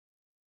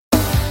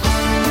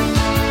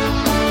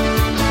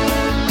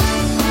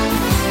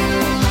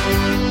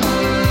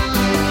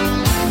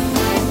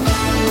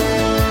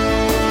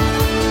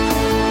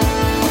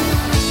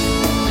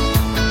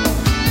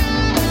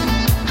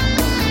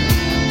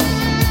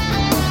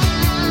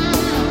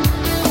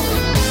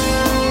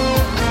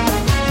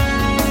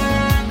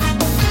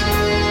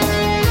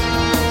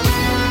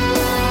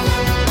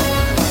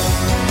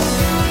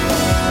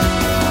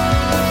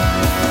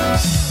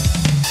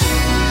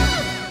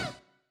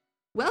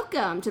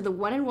welcome to the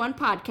One and One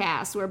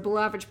podcast, where a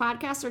below average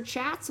podcaster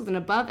chats with an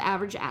above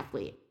average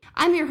athlete.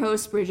 I'm your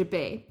host, Bridget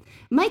B.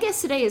 My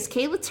guest today is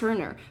Kaila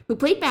Turner, who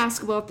played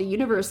basketball at the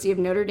University of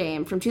Notre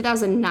Dame from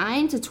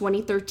 2009 to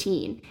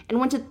 2013 and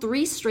went to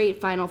 3 straight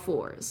Final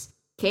Fours.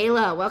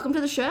 Kaila, welcome to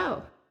the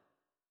show.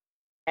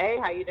 Hey,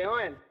 how you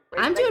doing?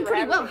 I'm doing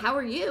pretty well. How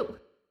are you?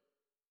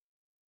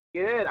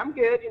 Good. I'm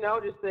good.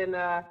 Just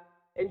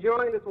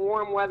enjoying this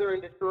warm weather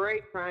in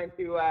Detroit, trying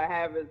to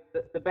have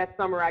the best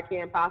summer I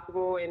can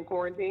possible in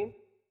quarantine.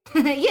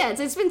 Yeah,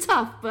 it's been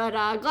tough, but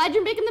glad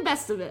you're making the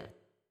best of it.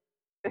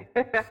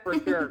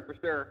 For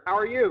sure. How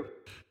are you?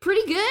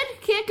 Pretty good.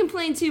 Can't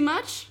complain too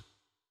much.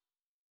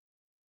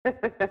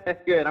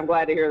 Good. I'm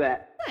glad to hear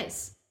that.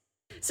 Nice.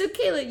 So,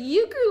 Kaila,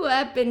 you grew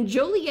up in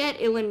Joliet,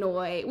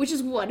 Illinois, which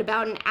is what,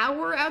 about an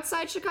hour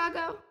outside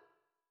Chicago?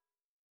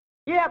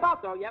 Yeah,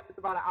 about so. Yep, it's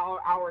about an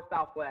hour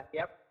southwest.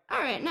 Yep. All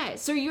right,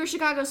 nice. So, you're a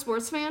Chicago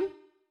sports fan?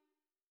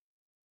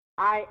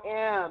 I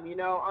am.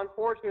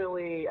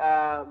 Unfortunately,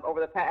 over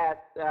the past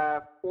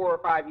 4 or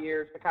 5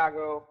 years,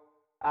 Chicago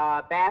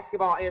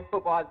basketball and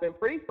football has been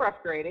pretty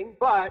frustrating,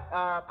 but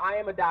I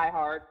am a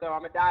diehard. So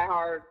I'm a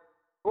diehard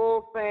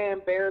Bulls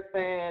fan, Bears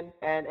fan,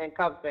 and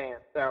Cubs fan.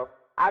 So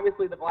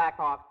obviously the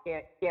Blackhawks,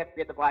 can't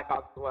forget the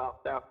Blackhawks as well.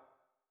 So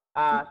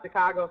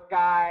Chicago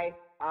Sky.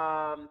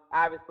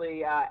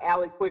 Obviously,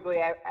 Allie Quigley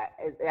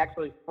is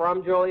actually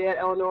from Joliet,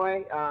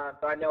 Illinois,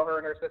 so I know her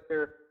and her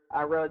sister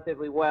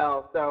relatively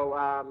well. So,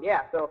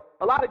 so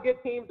a lot of good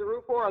teams to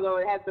root for, although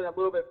it has been a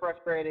little bit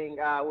frustrating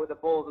with the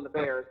Bulls and the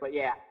Bears, but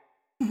yeah.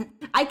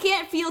 I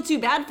can't feel too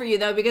bad for you,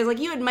 though, because,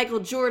 you had Michael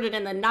Jordan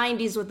in the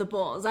 90s with the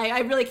Bulls. I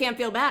really can't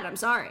feel bad. I'm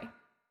sorry.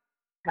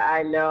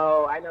 I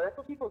know. That's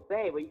what people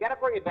say, but you got to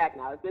bring it back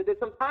now. There's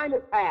some time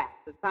has passed.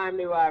 It's time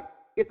to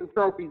get some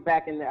trophies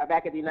back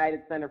at the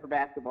United Center for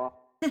basketball.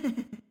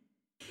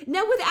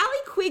 Now, with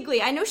Allie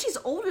Quigley, I know she's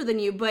older than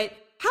you, but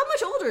how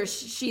much older is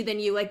she than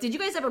you? Did you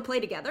guys ever play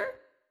together?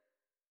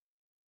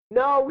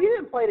 No, we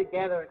didn't play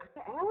together.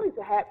 Allie's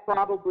had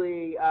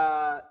probably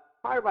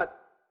about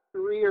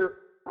 3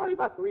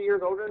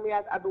 years older than me,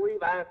 I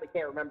believe. I honestly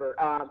can't remember.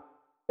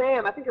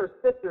 Sam, I think her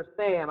sister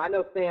Sam. I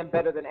know Sam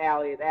better than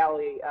Allie.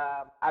 Allie,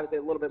 obviously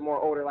a little bit more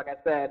older, like I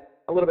said,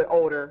 a little bit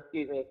older.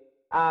 Excuse me.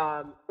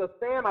 So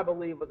Sam, I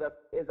believe,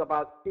 is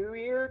about 2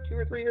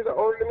 or 3 years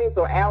older than me.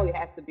 So Allie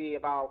has to be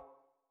about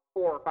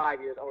 4 or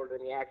 5 years older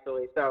than me,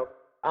 actually. So,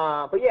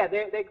 but yeah,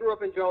 they grew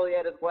up in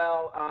Joliet as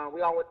well.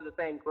 We all went to the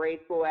same grade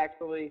school,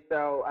 actually.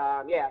 So,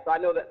 so I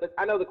know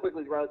the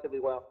Quigleys relatively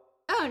well.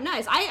 Oh,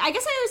 nice. I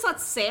guess I always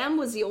thought Sam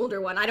was the older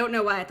one. I don't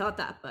know why I thought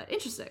that, but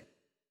interesting.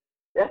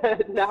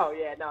 No,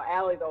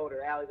 Allie's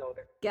older.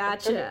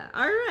 Gotcha.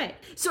 All right.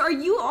 So are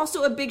you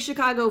also a big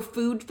Chicago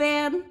food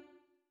fan?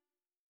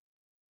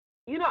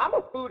 I'm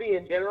a foodie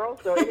in general,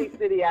 so any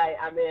city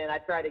I'm in, I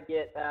try to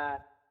get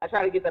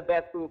the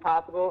best food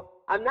possible.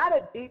 I'm not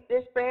a deep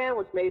dish fan,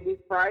 which may be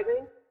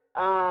surprising.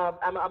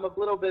 I'm a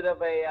little bit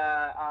of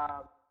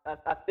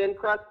a thin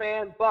crust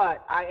fan,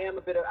 but I am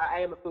a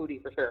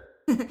foodie for sure.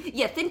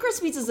 Yeah, thin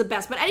crust pizza is the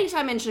best, but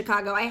anytime in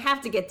Chicago, I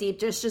have to get deep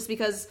dish just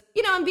because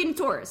I'm being a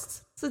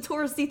tourist. It's a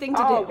touristy thing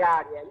to do. Oh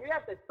God, yeah, you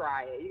have to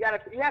try it.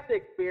 You have to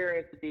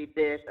experience the deep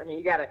dish. I mean,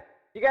 you gotta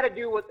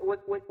do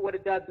what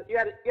it does. You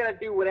gotta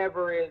do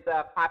whatever is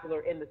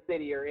popular in the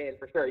city you're in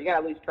for sure. You gotta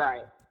at least try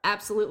it.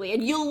 Absolutely,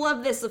 and you'll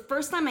love this. The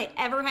first time I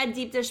ever had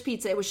deep dish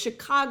pizza, it was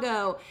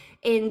Chicago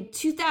in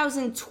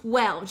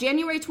 2012,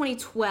 January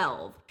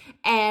 2012,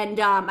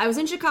 and I was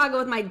in Chicago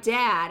with my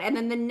dad, and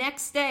then the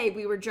next day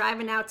we were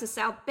driving out to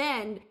South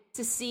Bend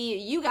to see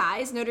you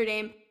guys, Notre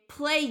Dame,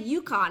 play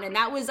UConn, and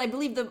that was, I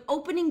believe, the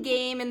opening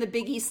game in the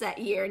Big East that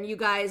year, and you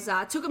guys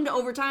took them to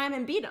overtime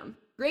and beat them.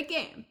 Great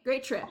game,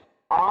 great trip.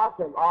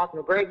 Awesome.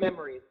 Great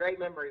memories.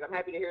 I'm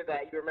happy to hear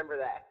that you remember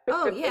that.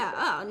 Oh, yeah.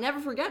 I'll never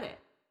forget it.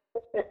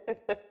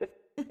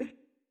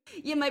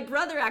 Yeah, my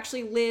brother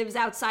actually lives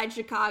outside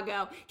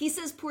Chicago. He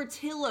says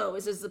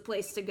Portillo's is the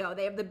place to go.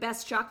 They have the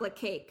best chocolate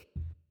cake.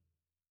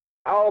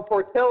 Oh,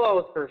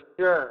 Portillo's for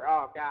sure.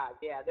 Oh, God,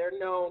 yeah. They're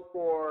known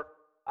for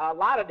a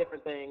lot of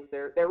different things.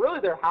 They're really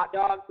their hot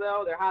dogs,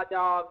 though. Their hot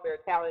dogs, their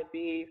Italian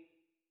beef.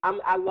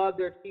 I love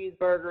their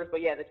cheeseburgers.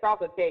 But, yeah, the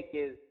chocolate cake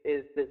is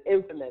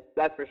infamous.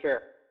 That's for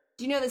sure.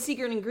 Do you know the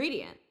secret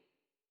ingredient?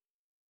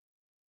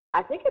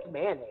 I think it's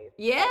mayonnaise.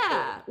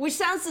 Yeah, which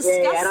sounds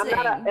disgusting.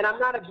 Yeah, and I'm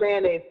not a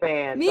mayonnaise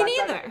fan. Me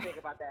neither. I think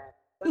about that.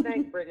 But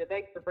thanks, Bridget.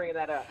 Thanks for bringing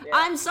that up. Yeah.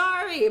 I'm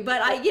sorry,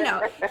 but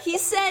he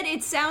said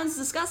it sounds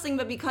disgusting,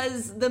 but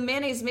because the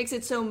mayonnaise makes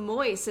it so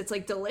moist, it's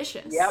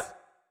delicious.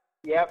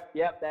 Yep.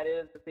 That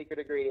is the secret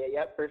ingredient.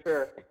 Yep, for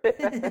sure.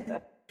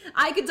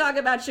 I could talk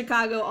about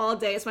Chicago all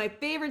day. It's my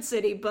favorite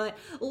city, but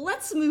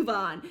let's move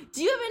on.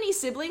 Do you have any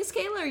siblings,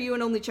 Kaila, or are you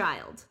an only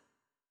child?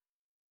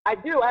 I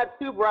do. I have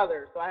 2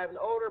 brothers. So I have an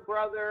older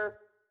brother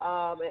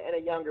and a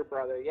younger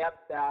brother.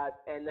 Yep.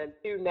 And then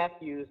 2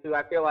 nephews who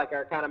I feel like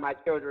are kind of my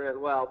children as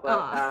well.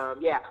 But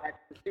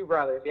that's 2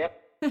 brothers.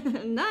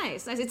 Yep.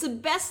 Nice. It's the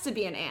best to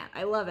be an aunt.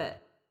 I love it.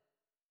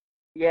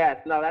 Yes,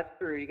 no, that's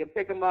true. You can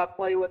pick them up,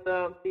 play with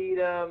them, feed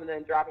them, and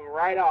then drop them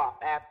right off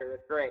after.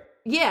 It's great.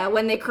 Yeah,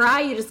 when they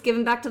cry, you just give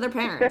them back to their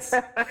parents.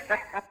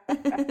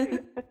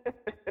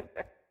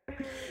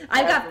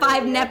 I've got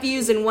 5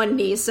 nephews and 1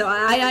 niece, so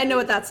I know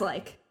what that's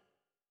like.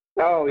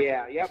 Oh,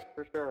 yeah. Yep,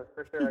 for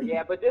sure.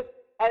 Yeah, but just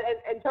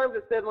in terms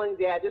of siblings,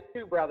 yeah, just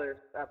 2 brothers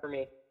for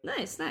me.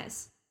 Nice.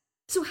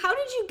 So how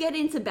did you get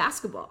into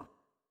basketball?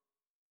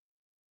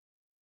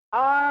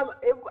 I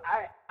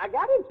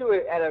got into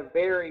it at a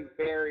very,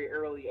 very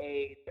early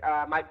age.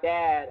 My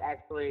dad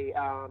actually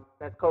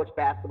has coached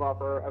basketball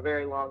for a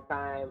very long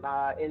time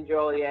in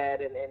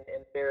Joliet and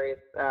various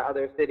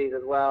other cities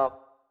as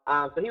well.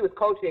 So he was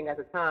coaching at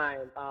the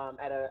time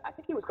I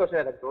think he was coaching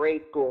at a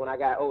grade school when I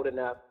got old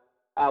enough,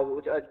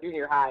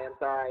 junior high,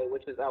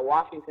 which is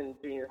Washington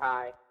Junior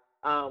High,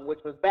 which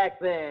was back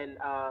then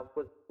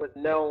was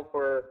known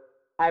for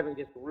having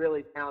just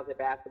really talented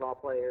basketball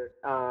players.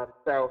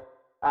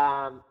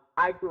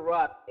 I grew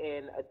up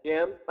in a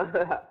gym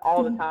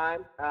all the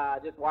time,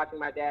 just watching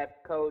my dad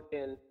coach,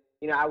 and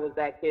I was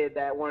that kid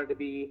that wanted to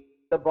be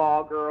the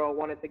ball girl,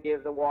 wanted to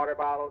give the water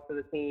bottles to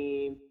the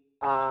team.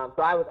 So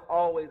I was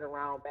always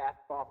around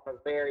basketball from a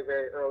very,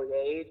 very early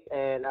age,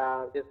 and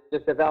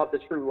just developed a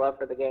true love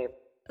for the game.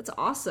 That's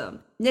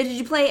awesome. Now, did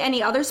you play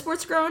any other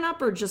sports growing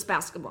up, or just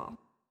basketball?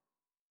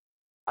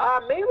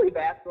 Mainly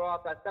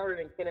basketball. So I started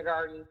in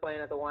kindergarten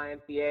playing at the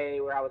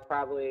YMCA, where I was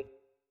probably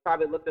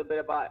looked a bit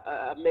about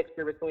a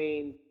mixture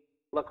between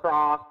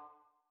lacrosse,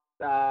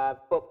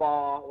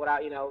 football.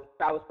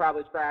 I was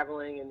probably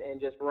traveling and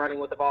just running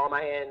with the ball in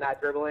my hand,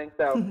 not dribbling.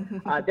 So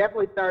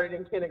definitely started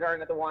in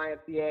kindergarten at the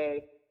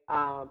YMCA.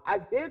 I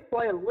did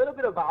play a little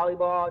bit of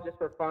volleyball just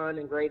for fun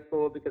in grade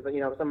school because some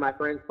of my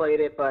friends played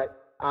it,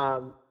 but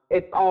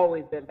it's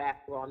always been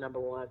basketball number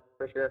one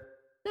for sure.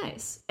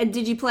 Nice. And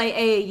did you play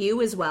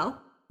AAU as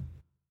well?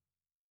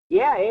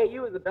 Yeah,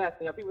 AAU is the best.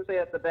 People say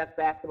that's the best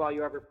basketball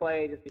you ever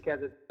played just because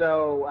it's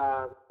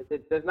so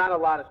there's not a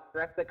lot of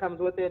stress that comes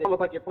with it. It's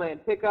almost like you're playing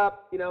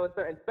pickup,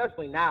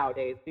 especially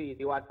nowadays too. If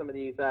you watch some of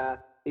these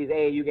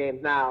AAU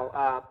games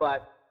now,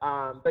 but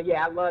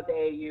yeah, I loved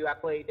AAU. I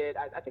played it.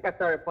 I think I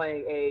started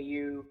playing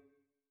AAU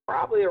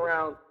probably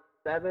around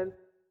 7th.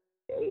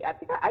 I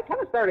think I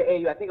kind of started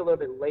AAU. I think a little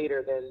bit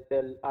later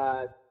than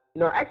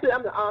Actually,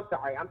 I'm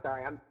sorry.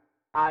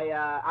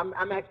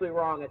 I'm actually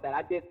wrong at that.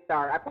 I did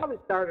start. I probably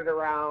started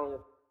around.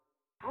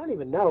 I don't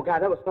even know.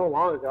 God, that was so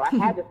long ago. I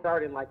had to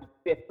start in like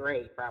 5th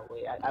grade,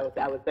 probably. I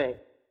would think.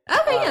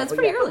 Okay, yeah, that's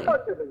pretty early.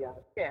 Relatively young.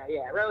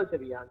 Yeah,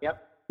 relatively young.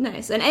 Yep.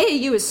 Nice. And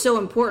AAU is so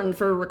important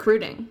for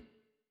recruiting.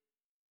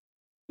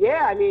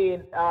 Yeah, I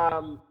mean,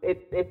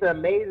 it's an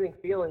amazing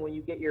feeling when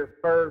you get your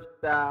first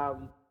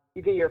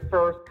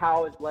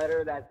college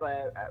letter. That's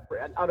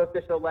an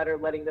unofficial letter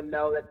letting them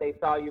know that they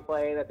saw you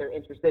play, that they're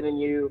interested in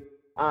you.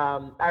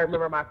 I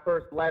remember my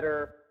first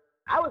letter.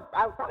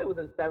 I probably was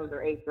in 7th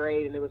or 8th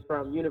grade, and it was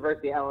from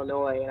University of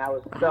Illinois, and I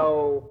was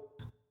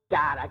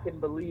I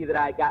couldn't believe that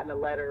I had gotten a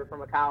letter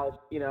from a college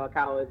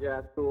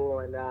school,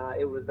 and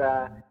it was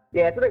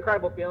it's an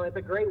incredible feeling. It's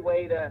a great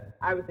way to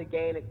obviously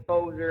gain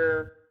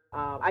exposure.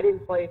 I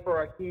didn't play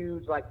for a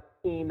huge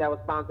team that was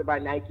sponsored by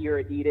Nike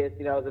or Adidas.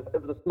 It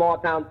was a small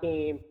town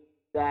team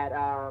that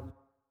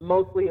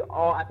mostly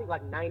I think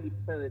 90%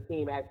 of the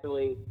team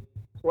actually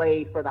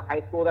played for the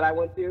high school that I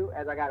went to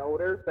as I got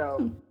older.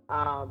 So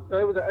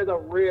it was a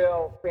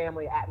real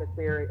family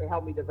atmosphere. It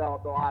helped me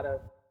develop a lot of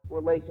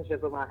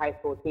relationships with my high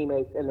school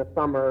teammates in the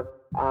summer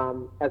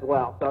as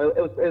well. So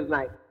it was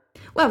nice.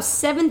 Wow,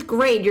 7th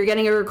grade, you're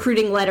getting a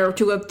recruiting letter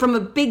from a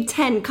Big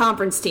Ten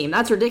conference team.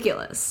 That's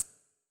ridiculous.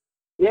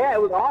 Yeah,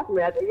 it was awesome.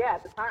 At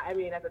the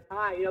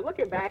time,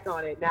 looking back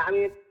on it now,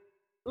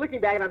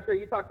 looking back, and I'm sure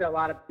you talked to a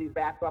lot of these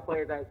basketball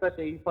players,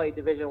 especially if you played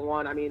Division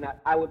I.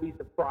 I would be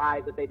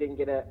surprised if they didn't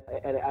get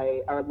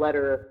a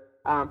letter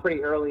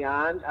pretty early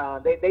on.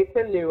 They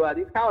tend to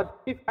these college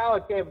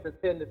campuses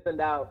tend to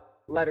send out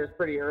letters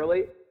pretty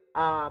early.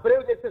 But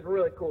it's just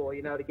really cool,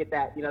 to get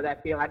that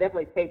that feeling. I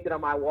definitely taped it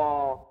on my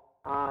wall.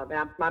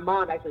 And my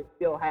mom actually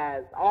still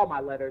has all my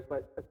letters,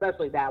 but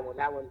especially that one.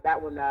 That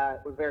one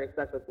was very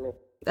special to me.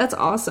 That's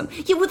awesome.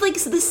 Yeah, with the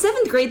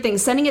 7th grade thing,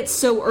 sending it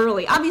so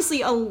early,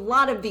 obviously a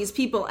lot of these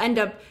people end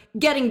up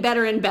getting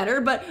better and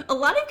better, but a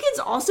lot of kids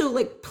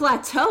also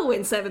plateau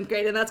in 7th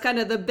grade, and that's kind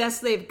of the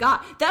best they've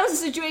got. That was a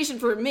situation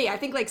for me. I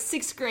think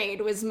 6th grade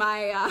was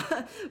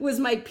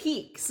my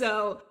peak.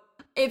 So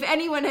if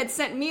anyone had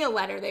sent me a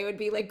letter, they would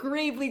be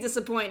gravely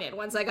disappointed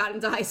once I got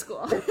into high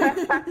school.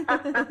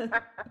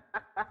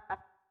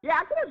 Yeah,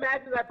 I can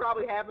imagine that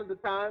probably happens a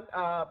ton.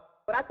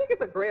 But I think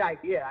it's a great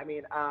idea.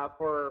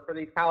 For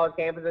these college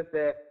campuses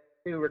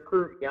to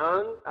recruit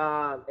young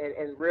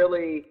and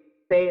really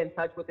stay in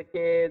touch with the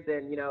kids.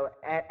 And,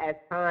 as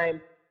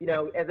time,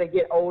 as they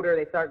get older,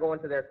 they start going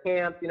to their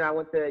camps. I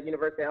went to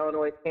University of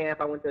Illinois camp.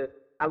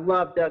 I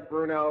love Doug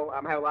Bruno.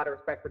 I have a lot of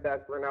respect for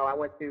Doug Bruno. I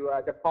went to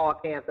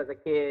DePaul camps as a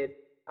kid,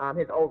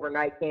 his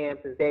overnight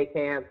camps, his day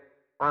camps.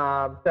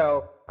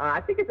 So I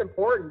think it's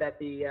important that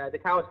the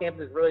college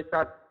campuses really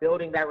start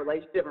building that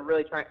relationship and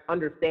really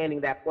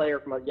understanding that player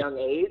from a young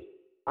age.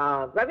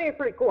 So I think it's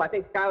pretty cool. I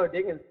think Skylar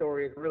Diggins'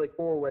 story is really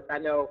cool. I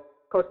know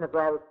Coach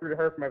McGraw recruited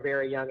her from a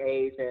very young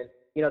age, and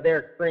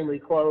they're extremely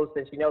close,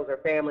 and she knows her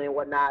family and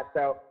whatnot.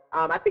 So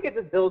I think it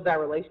just builds that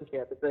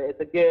relationship.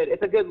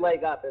 It's a good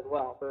leg up as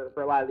well for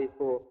a lot of these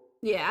schools.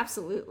 Yeah,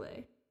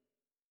 absolutely.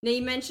 Now,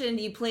 you mentioned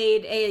you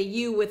played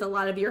AAU with a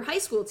lot of your high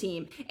school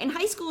team. In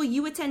high school,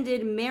 you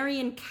attended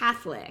Marian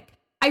Catholic.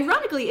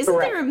 Ironically, isn't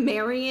Correct. there a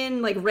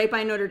Marian, like, right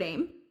by Notre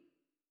Dame?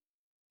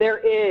 There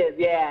is,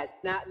 yeah. It's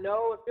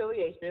no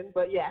affiliation,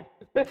 but yes,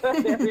 there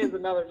is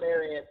another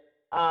Marian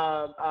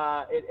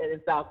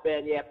in South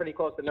Bend, yeah, pretty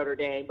close to Notre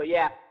Dame. But,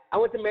 yeah, I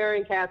went to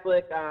Marian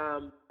Catholic,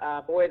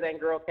 boys and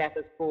girls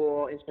Catholic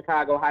school in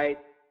Chicago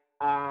Heights.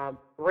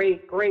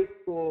 Great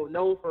school,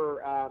 known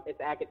for its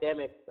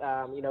academics.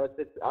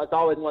 It's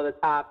always one of the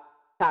top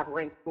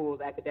ranked schools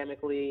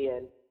academically,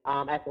 and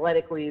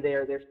athletically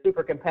they're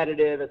super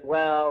competitive as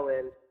well.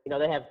 And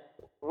they have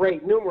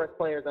numerous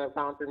players that have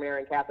gone through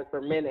Marian Catholic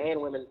for men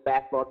and women's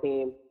basketball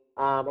teams,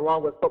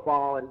 along with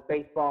football and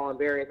baseball and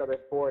various other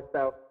sports.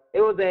 So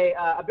it was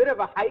a bit of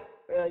a hike,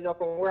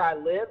 from where I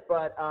live,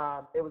 but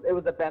it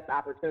was the best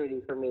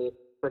opportunity for me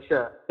for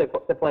sure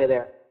to play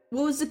there.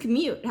 What was the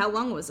commute? How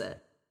long was it?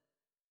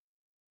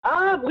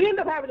 We ended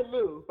up having to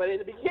move, but in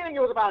the beginning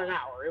it was about an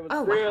hour. It was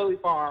really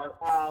far.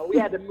 We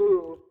had to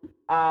move,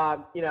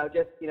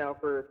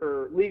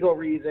 for legal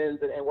reasons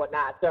and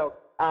whatnot. So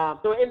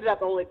it ended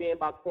up only being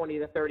about 20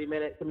 to 30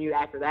 minute commute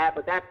after that.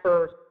 But that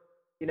first,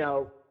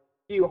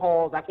 few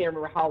hauls, I can't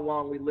remember how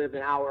long we lived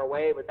an hour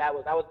away, but I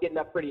was getting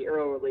up pretty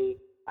early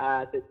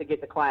to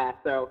get to class.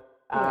 So,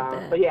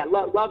 but yeah,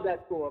 love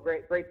that school.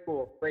 Great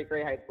school. Great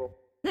high school.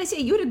 Nice. Yeah,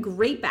 you had a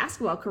great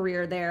basketball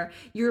career there.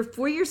 You were a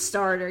 4-year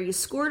starter. You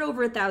scored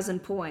over 1,000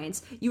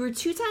 points. You were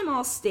 2-time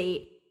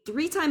All-State,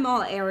 3-time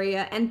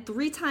All-Area, and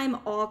 3-time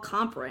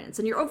All-Conference.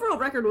 And your overall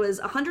record was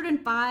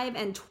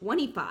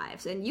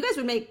 105-25. And you guys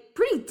would make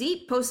pretty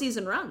deep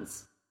postseason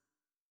runs.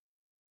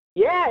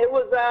 Yeah, it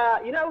was.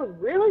 It was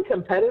really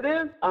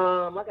competitive.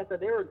 Like I said,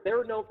 they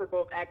were known for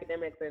both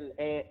academics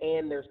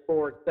and their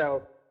sports.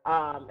 So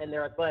and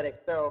their athletics.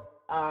 So.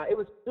 It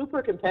was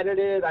super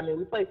competitive. I mean,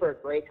 we played for a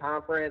great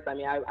conference. I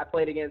mean, I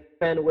played against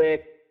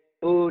Fenwick,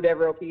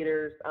 Devereaux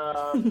Peters,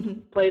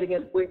 played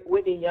against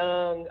Whitney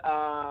Young,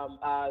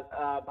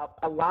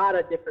 a lot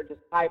of different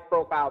just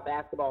high-profile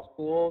basketball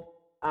schools.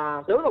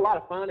 So it was a lot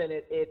of fun, and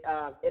it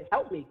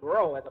helped me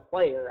grow as a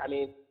player. I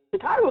mean,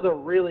 Chicago is a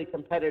really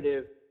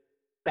competitive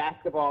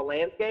basketball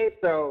landscape,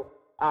 so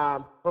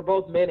for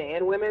both men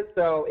and women.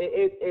 So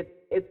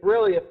it's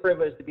really a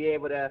privilege to be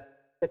able to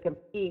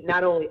compete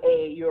not only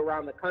AAU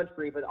around the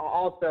country, but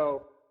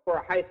also for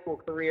a high school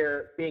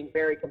career being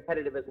very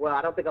competitive as well.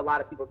 I don't think a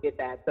lot of people get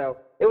that. So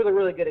it was a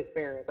really good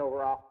experience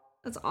overall.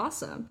 That's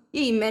awesome.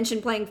 Yeah, you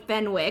mentioned playing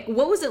Fenwick.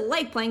 What was it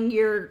like playing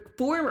your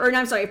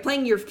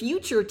playing your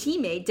future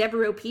teammate,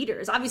 Devereaux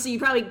Peters? Obviously, you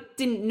probably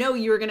didn't know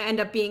you were going to end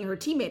up being her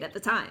teammate at the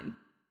time.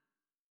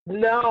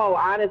 No,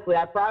 honestly,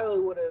 I probably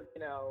would have,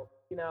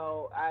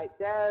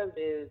 Dev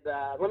is,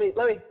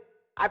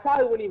 I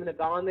probably wouldn't even have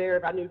gone there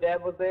if I knew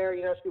Deb was there.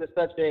 She was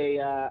such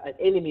an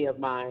enemy of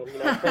mine,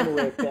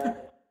 Fenwick,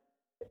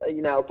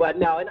 but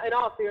no, in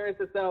all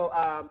seriousness, though,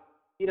 I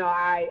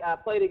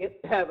played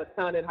against Deb a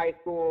ton in high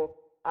school,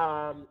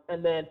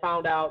 and then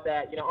found out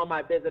that, on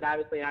my visit,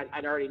 obviously, I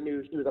already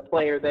knew she was a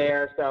player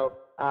there. So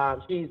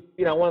she's,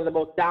 one of the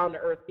most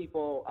down-to-earth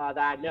people that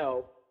I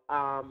know.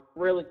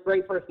 Really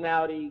great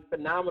personality,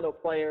 phenomenal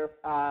player,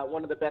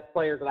 one of the best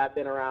players that I've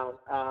been around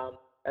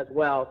as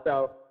well.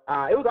 So,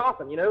 it was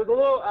awesome. It was a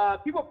little,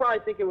 people probably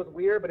think it was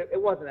weird, but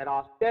it wasn't at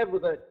all. Deb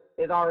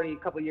is already a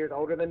couple of years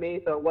older than me,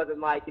 so it wasn't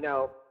like,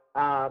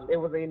 it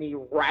wasn't any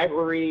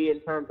rivalry in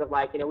terms of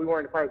like, we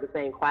weren't a part of the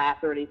same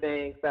class or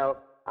anything. So,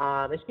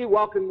 and she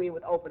welcomed me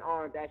with open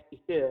arms as she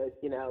should,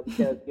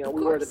 because, we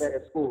were the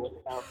better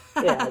school.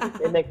 So, yeah,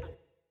 it makes,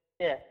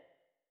 yeah.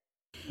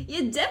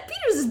 Yeah, Deb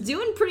Peters is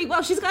doing pretty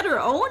well. She's got her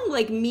own,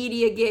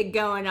 media gig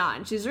going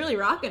on. She's really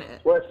rocking it.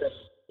 Listen,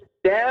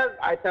 Deb,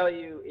 I tell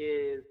you,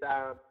 is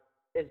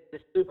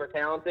just super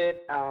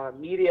talented.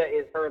 Media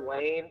is her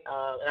lane,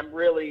 and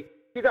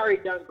she's already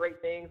done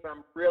great things, but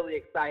I'm really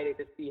excited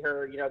to see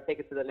her, take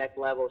it to the next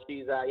level.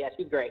 She's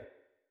great.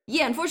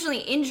 Yeah, unfortunately,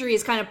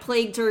 injuries kind of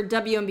plagued her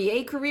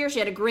WNBA career. She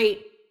had a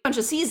great bunch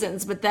of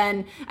seasons, but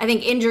then I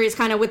think injuries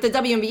kind of with the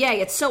WNBA,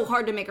 it's so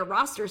hard to make a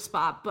roster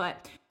spot,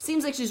 but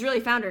seems like she's really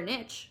found her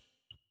niche.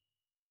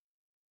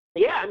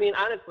 Yeah, I mean,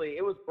 honestly,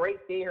 it was great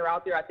seeing her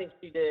out there. I think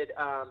she did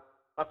a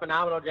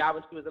phenomenal job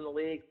when she was in the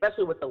league,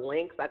 especially with the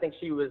Lynx. I think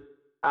she was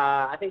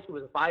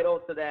vital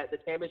to the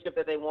championship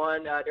that they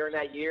won during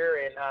that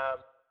year. And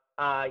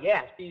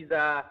she's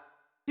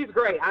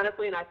great,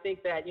 honestly. And I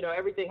think that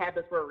everything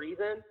happens for a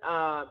reason.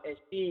 And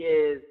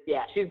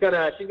she's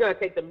gonna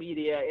take the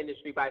media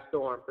industry by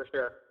storm for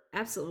sure.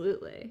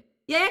 Absolutely.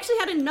 Yeah, I actually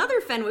had another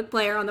Fenwick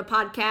player on the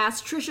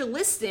podcast, Trisha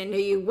Liston, who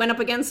you went up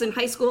against in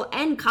high school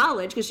and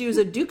college because she was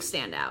a Duke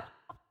standout.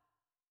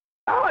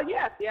 Oh,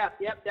 yes,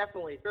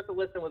 definitely. Trisha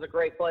Liston was a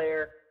great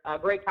player, a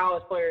great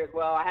college player as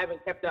well. I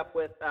haven't kept up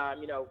with,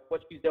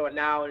 what she's doing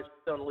now and if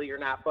she's still in the league or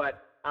not,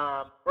 but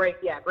great.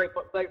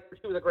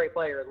 She was a great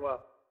player as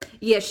well.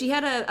 Yeah, she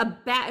had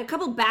a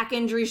couple back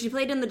injuries. She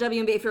played in the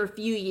WNBA for a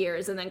few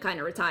years and then kind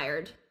of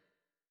retired.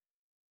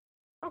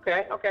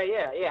 Okay,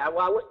 yeah.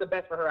 Well, I wish the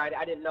best for her.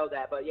 I didn't know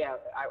that, but yeah,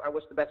 I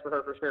wish the best for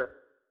her for sure.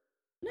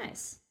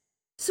 Nice.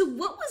 So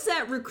what was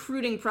that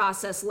recruiting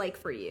process like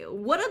for you?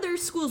 What other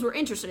schools were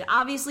interested?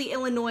 Obviously,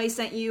 Illinois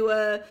sent you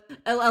a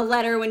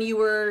letter when you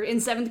were in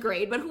 7th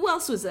grade, but who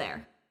else was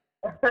there?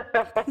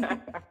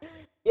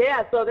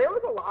 Yeah, so there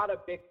was a lot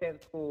of Big Ten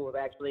schools,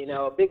 actually,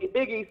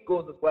 Big East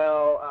schools as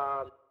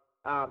well.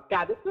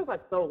 God, this feels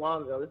like so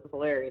long ago. This is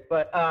hilarious.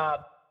 But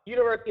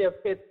University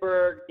of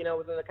Pittsburgh,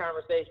 was in the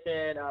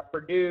conversation.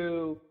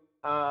 Purdue,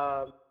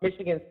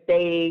 Michigan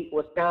State,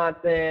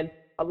 Wisconsin,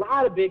 a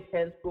lot of Big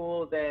Ten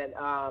schools. And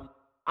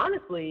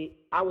honestly,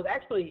 I was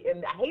actually,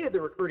 and I hated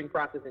the recruiting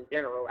process in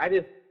general.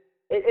 It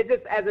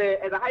just, as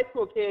a high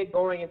school kid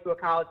going into a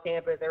college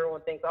campus,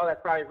 everyone thinks, oh,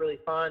 that's probably really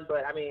fun.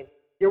 But I mean,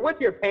 you're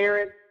with your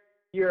parents.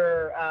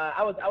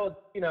 I'm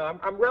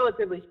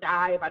relatively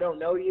shy if I don't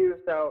know you.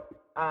 So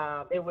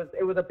it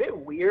was a bit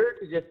weird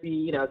to just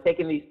be,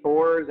 taking these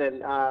tours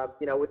and,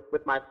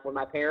 with my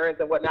parents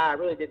and whatnot. I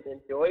really didn't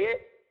enjoy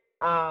it.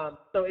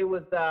 So it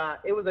was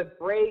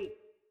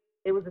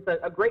just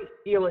a great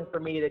feeling for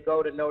me to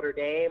go to Notre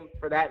Dame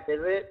for that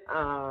visit,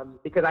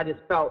 because I just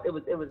felt it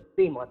was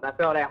seamless. I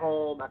felt at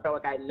home. I felt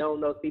like I'd known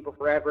those people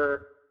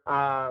forever.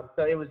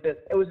 So it was just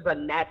a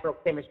natural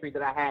chemistry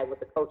that I had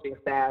with the coaching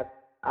staff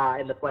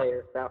and the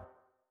players. So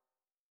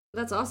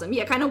that's awesome.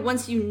 Yeah, kind of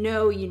once you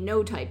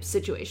know type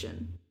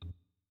situation.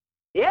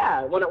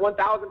 Yeah, 1,000%.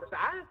 I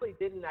honestly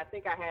didn't. I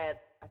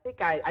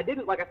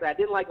didn't. Like I said, I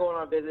didn't like going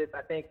on visits.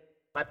 I think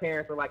my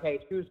parents were like, "Hey,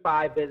 choose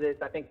 5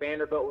 visits." I think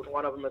Vanderbilt was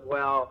one of them as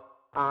well.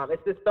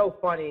 It's just so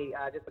funny,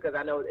 just because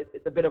I know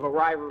it's a bit of a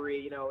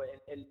rivalry,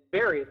 in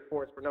various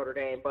sports for Notre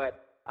Dame.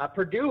 But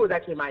Purdue was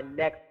actually my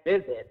next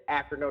visit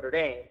after Notre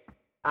Dame.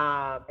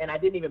 And I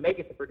didn't even make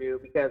it to Purdue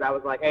because I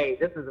was like, hey,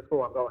 this is the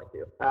school I'm going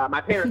to.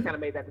 My parents kind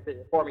of made that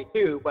decision for me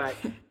too, but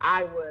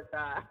I was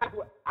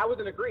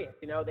in agreement.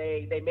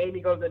 They made me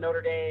go to the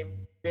Notre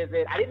Dame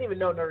visit. I didn't even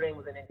know Notre Dame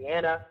was in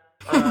Indiana.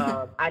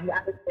 I've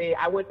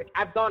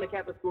gone to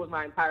Catholic schools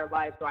my entire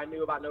life, so I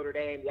knew about Notre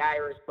Dame, the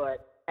Irish,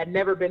 but had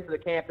never been to the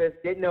campus,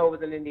 didn't know it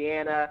was in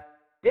Indiana,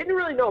 didn't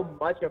really know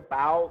much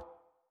about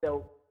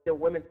the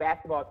women's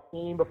basketball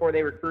team before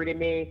they recruited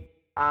me.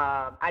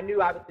 I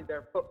knew obviously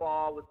their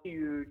football was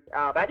huge,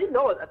 but I didn't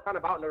know a ton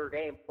about Notre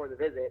Dame before the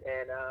visit,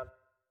 and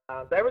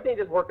so everything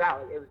just worked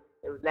out.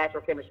 It was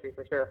natural chemistry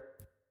for sure.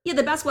 Yeah,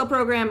 the basketball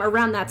program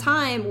around that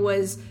time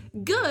was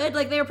good.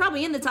 Like, they were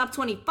probably in the top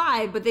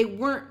 25, but they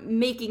weren't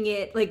making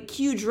it like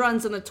huge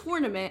runs in the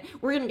tournament.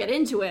 We're gonna get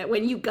into it.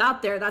 When you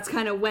got there, that's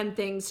kind of when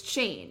things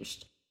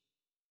changed.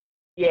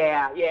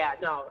 Yeah,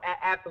 no,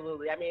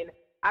 absolutely. I mean,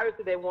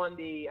 obviously they won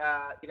the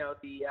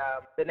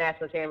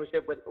national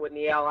championship with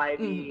Niele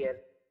Ivey, and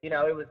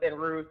it was in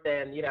Ruth,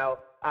 and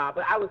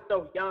but I was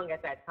so young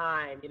at that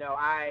time.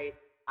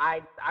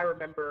 I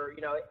remember,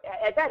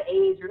 at that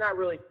age, you're not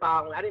really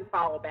following. I didn't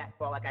follow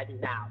basketball like I do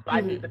now, so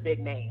I knew the big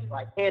names.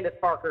 Like Candace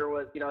Parker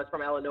was, is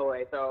from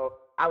Illinois, so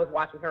I was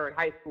watching her in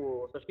high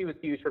school, so she was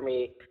huge for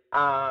me.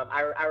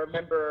 I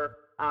remember,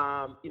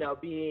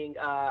 being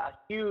a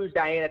huge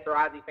Diana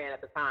Taurasi fan at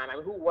the time. I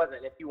mean, who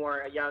wasn't if you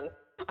weren't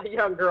a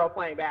young girl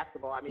playing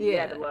basketball? I mean, you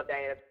had to love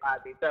Diana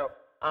Taurasi. So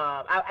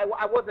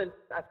I wasn't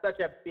such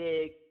a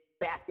big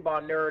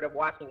basketball nerd of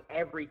watching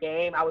every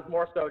game. I was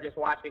more so just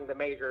watching the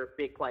major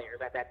big players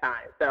at that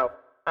time. So,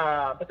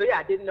 I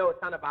didn't know a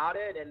ton about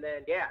it, and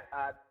then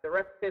the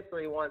rest is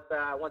history. Once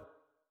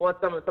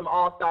some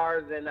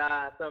all-stars and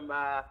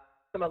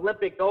some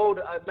Olympic gold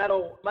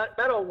medal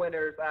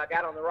winners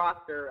got on the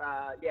roster,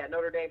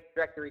 Notre Dame's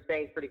trajectory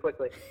changed pretty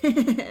quickly.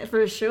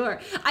 For sure.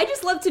 I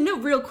just love to know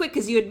real quick,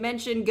 because you had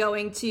mentioned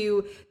going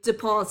to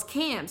DePaul's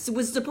camps.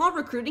 Was DePaul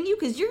recruiting you?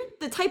 Because you're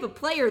the type of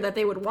player that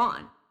they would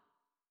want.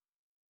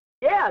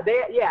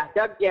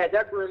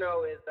 Doug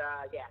Bruno is,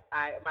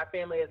 my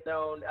family has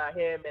known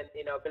him and,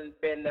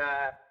 been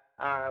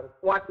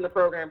watching the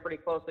program pretty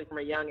closely from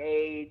a young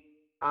age.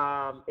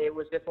 It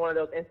was just one of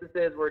those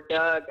instances where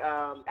Doug,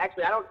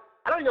 actually, I don't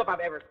even know if I've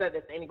ever said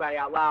this to anybody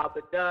out loud,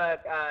 but Doug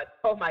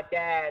told my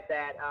dad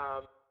that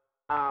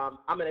I'm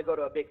going to go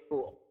to a big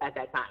school at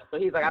that time. So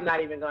he's like, I'm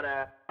not even going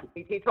to –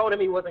 he told him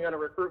he wasn't going to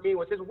recruit me,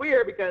 which is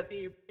weird because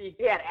he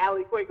had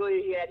Allie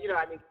Quigley, he had,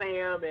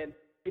 Sam and,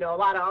 a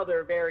lot of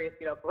other various,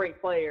 great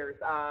players.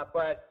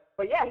 But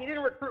yeah, he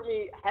didn't recruit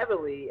me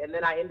heavily. And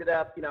then I ended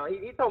up,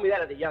 he told me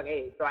that at a young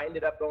age. So I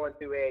ended up going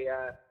to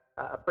a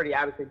pretty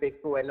obviously big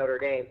school at Notre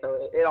Dame.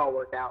 So it all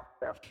worked out.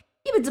 So.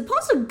 Yeah, but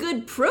DePaul's a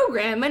good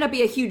program. It might not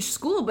be a huge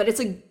school, but it's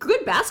a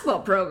good basketball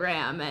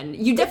program. And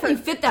you definitely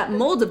fit that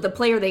mold of the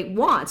player they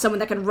want, someone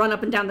that can run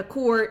up and down the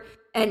court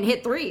and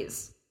hit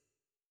threes.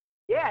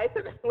 Yeah,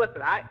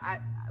 listen, I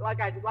like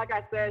I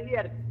said, he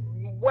had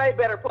way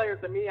better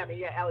players than me. I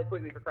mean, Allie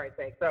Quigley, for Christ's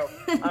sake. So,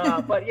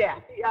 but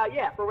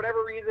for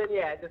whatever reason, he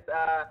had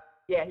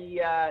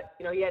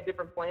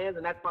different plans,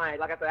 and that's fine.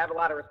 Like I said, I have a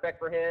lot of respect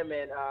for him,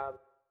 and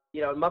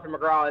Muffet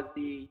McGraw is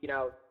the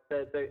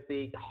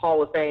the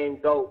Hall of Fame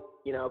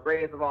GOAT,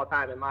 greatest of all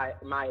time in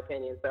my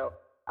opinion. So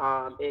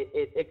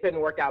it couldn't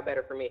work out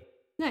better for me.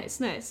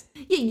 Nice.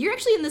 Yeah, you're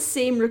actually in the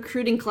same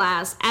recruiting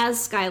class as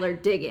Skylar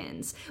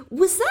Diggins.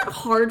 Was that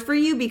hard for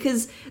you?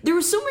 Because there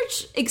was so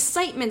much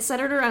excitement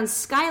centered around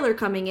Skylar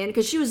coming in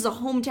because she was a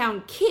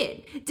hometown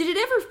kid. Did it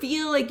ever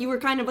feel like you were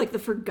kind of like the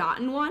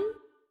forgotten one?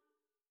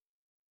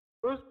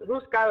 Who's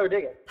Skylar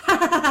Diggins?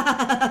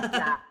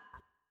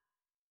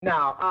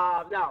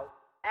 Nah. No,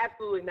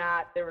 absolutely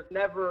not. There was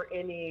never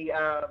any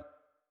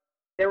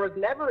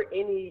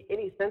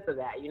sense of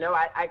that.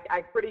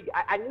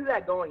 I knew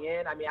that going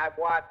in. I mean, I've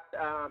watched.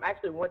 I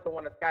actually went to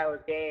one of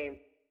Skylar's games.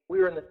 We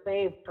were in the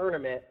same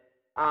tournament.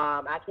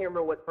 I can't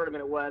remember what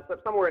tournament it was,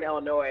 but somewhere in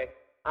Illinois.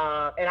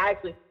 And I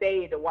actually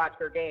stayed to watch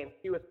her game.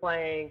 She was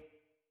playing.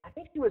 I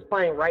think she was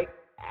playing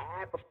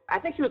after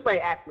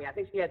me. I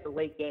think she had the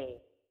late game.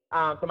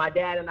 So my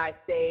dad and I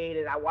stayed,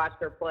 and I watched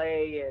her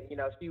play, and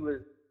she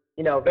was,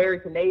 very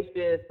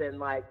tenacious, and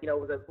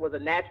was a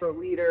natural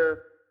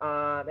leader.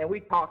 And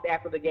we talked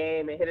after the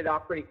game and hit it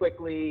off pretty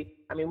quickly.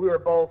 I mean, we were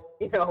both,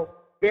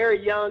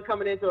 very young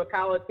coming into a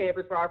college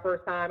campus for our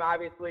first time.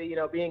 Obviously,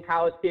 being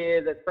college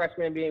kids as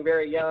freshmen, being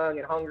very young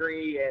and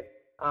hungry, and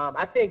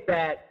I think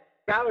that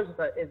Skylar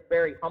is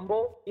very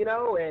humble,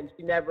 and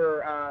she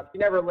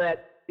never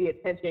let the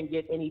attention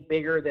get any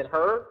bigger than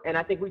her. And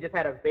I think we just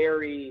had a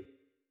very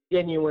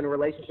genuine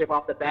relationship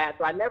off the bat.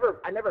 So I never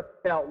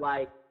felt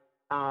like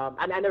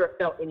I never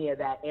felt any of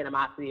that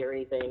animosity or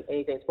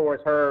anything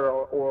towards her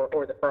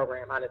or the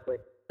program, honestly.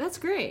 That's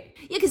great.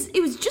 Yeah, because it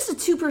was just a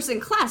 2-person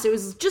class. It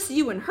was just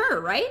you and her,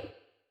 right?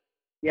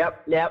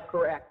 Yep,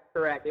 correct.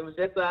 It was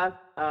just us.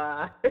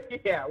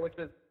 Yeah, which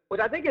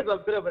I think is a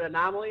bit of an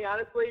anomaly,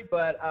 honestly.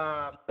 But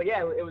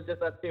yeah, it was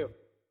just us two.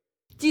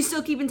 Do you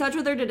still keep in touch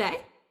with her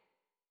today?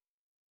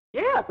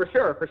 Yeah, for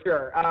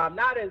sure.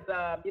 Not as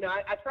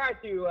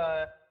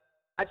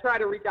I try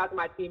to reach out to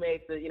my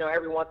teammates,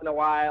 every once in a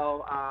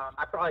while.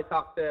 I probably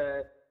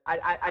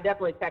I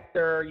definitely text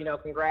her,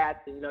 congrats.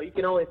 And, you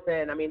can only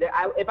send,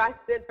 if I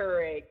sent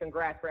her a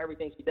congrats for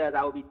everything she does,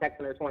 I would be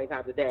texting her 20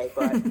 times a day.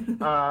 But,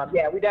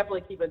 yeah, we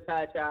definitely keep in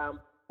touch.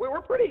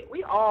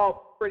 We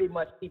all pretty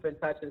much keep in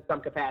touch in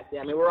some capacity.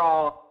 I mean, we're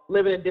all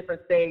living in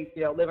different states,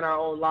 living our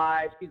own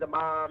lives. She's a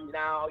mom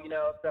now,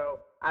 so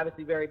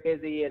obviously very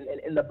busy and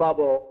in the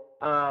bubble.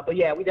 But,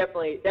 yeah, we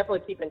definitely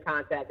keep in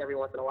contact every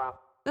once in a while.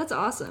 That's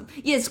awesome.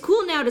 Yeah, it's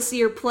cool now to see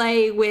her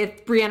play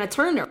with Marian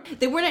Turner.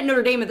 They weren't at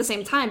Notre Dame at the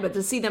same time, but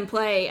to see them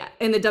play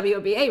in the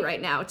WNBA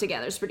right now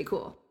together is pretty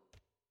cool.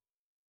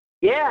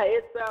 Yeah,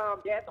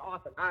 it's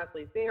awesome.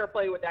 Honestly, seeing her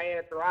play with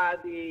Diana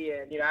Taurasi,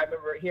 and I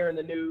remember hearing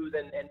the news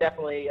and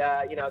definitely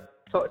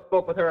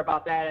spoke with her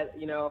about that.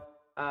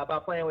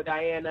 About playing with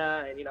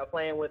Diana and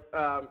playing with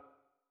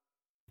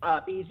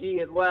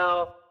BG as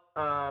well.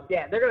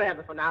 Yeah, they're gonna have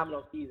a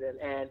phenomenal season,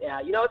 and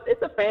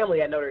it's a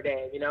family at Notre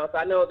Dame. So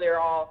I know they're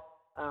all.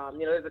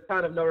 There's a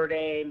ton of Notre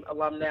Dame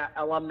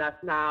alumnus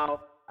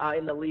now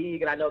in the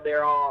league, and I know they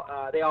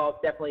all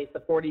definitely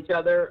support each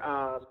other.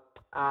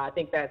 I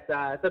think that's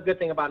it's a good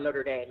thing about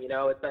Notre Dame.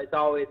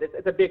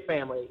 It's a big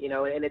family,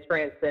 and it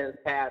transcends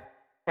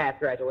past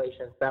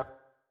graduation. So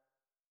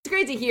it's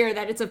great to hear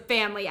that it's a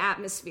family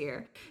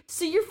atmosphere.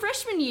 So your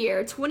freshman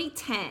year,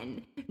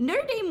 2010,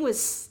 Notre Dame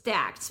was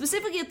stacked,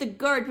 specifically at the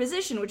guard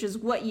position, which is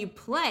what you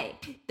play.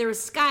 There was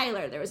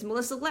Skylar, there was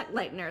Melissa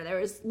Leitner, there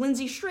was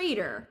Lindsay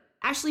Schrader,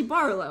 Ashley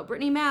Barlow,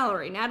 Brittany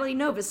Mallory, Natalie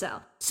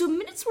Novosel. So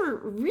minutes were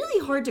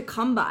really hard to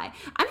come by.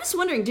 I'm just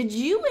wondering, did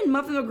you and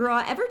Muffet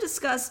McGraw ever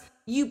discuss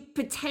you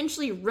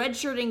potentially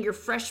redshirting your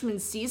freshman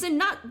season?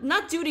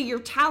 Not due to your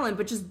talent,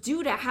 but just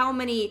due to how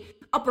many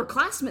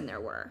upperclassmen there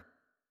were.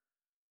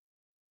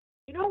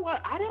 You know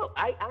what?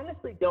 I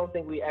honestly don't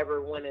think we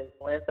ever went in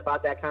length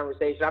about that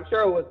conversation. I'm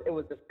sure it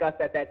was discussed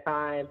at that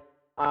time,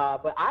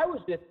 but I was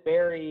just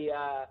very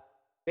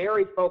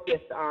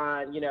focused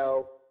on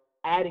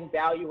adding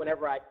value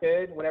whenever I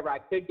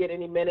could get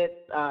any minutes.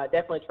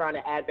 Definitely trying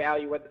to add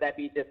value, whether that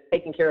be just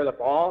taking care of the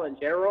ball in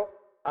general,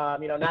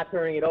 not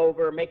turning it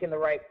over, making the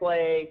right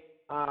play,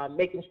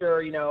 making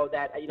sure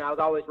that I was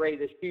always ready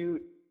to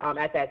shoot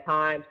at that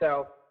time.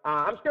 So.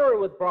 I'm sure it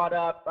was brought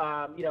up,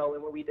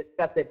 when we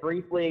discussed it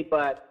briefly,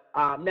 but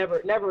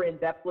never in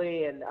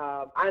depthly. And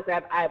honestly,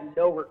 I have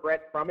no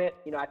regrets from it.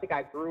 I think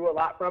I grew a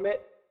lot from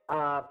it.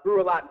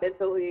 Grew a lot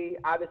mentally,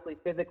 obviously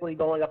physically,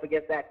 going up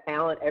against that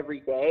talent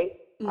every day.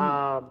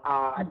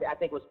 I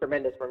think was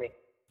tremendous for me.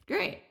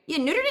 Great. Yeah,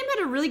 Notre Dame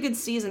had a really good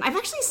season. I've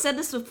actually said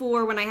this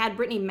before when I had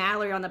Brittany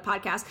Mallory on the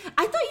podcast.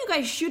 I thought you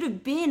guys should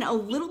have been a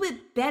little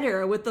bit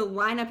better with the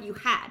lineup you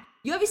had.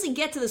 You obviously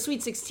get to the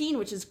Sweet 16,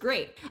 which is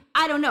great.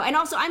 I don't know. And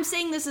also, I'm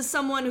saying this as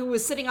someone who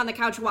was sitting on the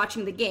couch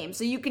watching the game,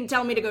 so you can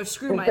tell me to go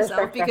screw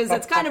myself because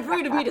it's kind of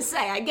rude of me to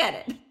say. I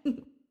get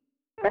it.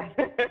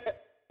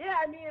 Yeah,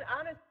 I mean,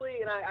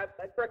 honestly, and I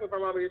correct me if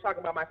I'm wrong, but you're talking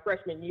about my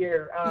freshman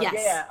year. Yes.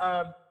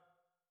 Yeah,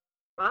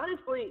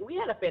 honestly, we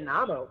had a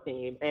phenomenal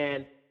team,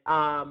 and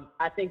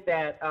I think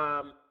that,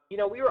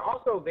 we were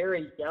also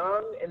very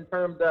young in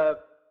terms of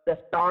the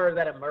stars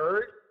that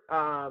emerged.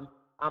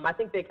 I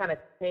think they kind of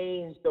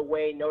changed the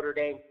way Notre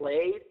Dame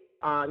played.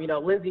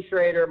 Lindsey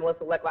Schrader,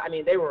 Melissa Leckler, I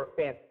mean, they were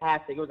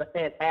fantastic. It was a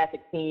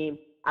fantastic team.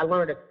 I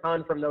learned a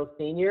ton from those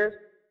seniors.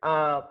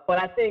 But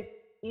I think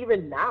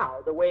even now,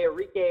 the way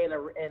Enrique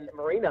and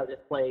Marino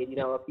just played,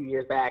 a few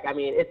years back, I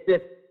mean, it's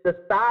just the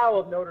style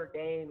of Notre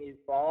Dame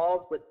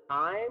evolves with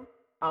time.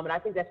 And I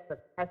think that's a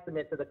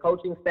testament to the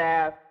coaching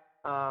staff,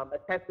 a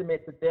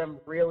testament to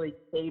them really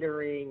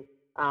catering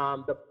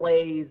the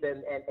plays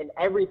and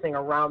everything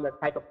around the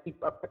type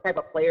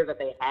of players that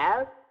they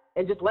have,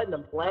 and just letting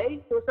them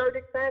play to a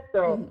certain extent.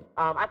 So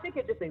I think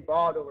it just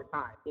evolved over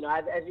time.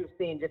 As you've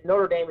seen, just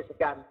Notre Dame has just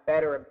gotten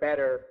better and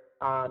better.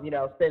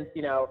 Since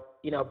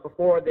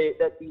before the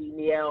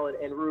Niele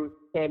and Ruth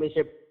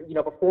championship,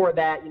 before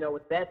that,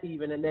 with Beth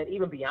even, and then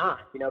even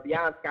beyond,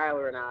 beyond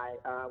Skylar and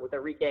I, with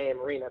Enrique and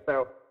Marina.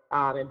 So.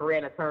 And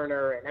Marian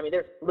Turner, and I mean,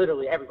 there's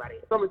literally everybody.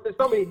 There's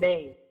so many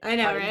names. I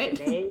know, right?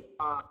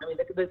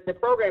 The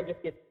program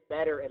just gets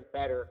better and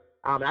better,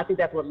 and I think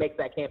that's what makes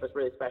that campus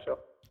really special.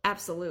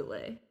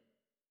 Absolutely.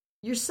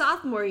 Your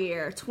sophomore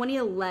year,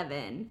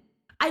 2011.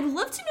 I'd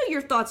love to know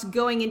your thoughts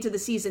going into the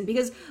season,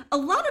 because a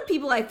lot of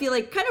people, I feel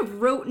like, kind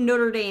of wrote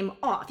Notre Dame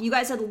off. You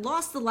guys had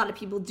lost a lot of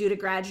people due to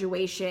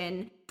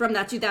graduation from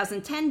that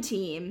 2010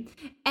 team,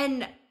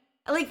 and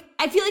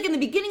I feel like in the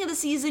beginning of the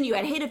season, you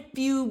had hit a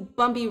few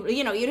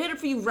you'd hit a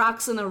few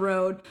rocks on the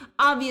road.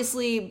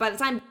 Obviously, by the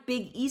time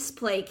Big East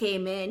play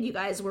came in, you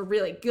guys were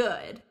really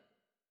good.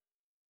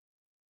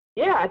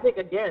 Yeah, I think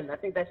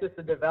that's just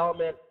the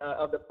development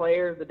of the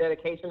players, the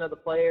dedication of the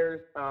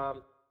players.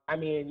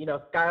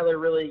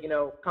 Skylar really,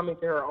 coming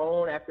to her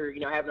own after,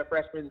 having a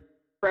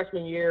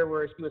freshman year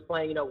where she was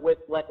playing, with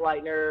Leck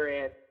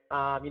Leitner.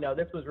 And,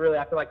 this was really,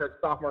 I feel like her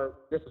sophomore,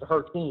 this was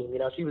her team.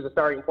 She was a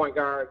starting point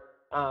guard.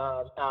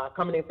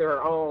 Coming into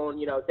her own,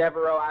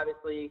 Devereaux,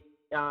 obviously,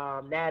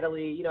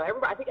 Natalie,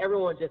 everybody, I think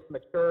everyone just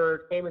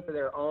matured, came into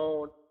their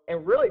own,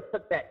 and really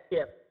took that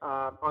chip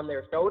on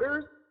their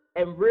shoulders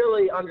and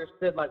really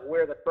understood,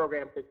 where the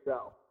program could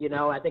go.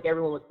 I think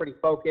everyone was pretty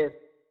focused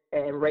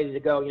and ready to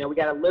go. We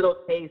got a little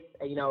taste,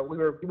 we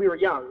were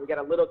young. We got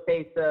a little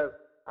taste of,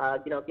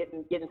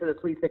 getting to the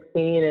Sweet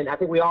 16, and I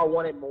think we all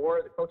wanted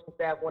more. The coaching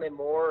staff wanted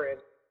more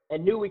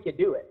and knew we could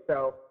do it.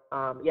 So,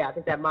 I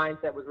think that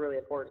mindset was really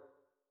important.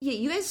 Yeah,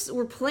 you guys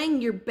were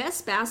playing your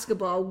best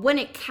basketball when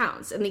it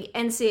counts in the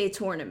NCAA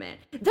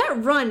tournament. That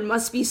run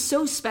must be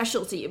so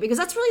special to you, because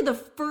that's really the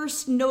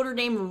first Notre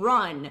Dame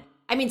run,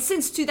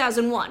 since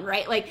 2001,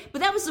 right? But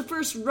that was the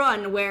first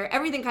run where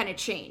everything kind of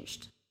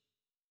changed.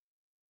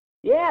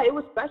 Yeah, it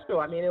was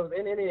special. It was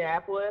in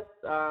Indianapolis.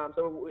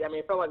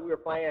 It felt like we were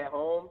playing at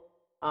home.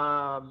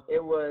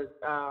 It was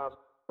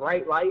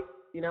bright lights,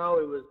 it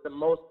was the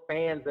most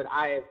fans that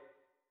I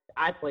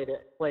played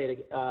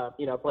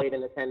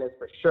in attendance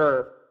for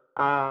sure.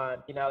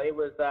 It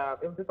was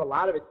just a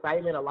lot of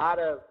excitement, a lot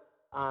of,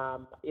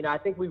 I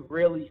think we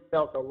really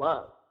felt the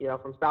love,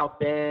 from South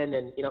Bend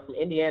and, from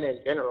Indiana in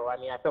general.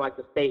 I feel like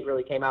the state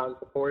really came out and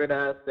supported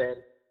us. And,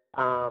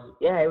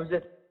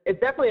 it's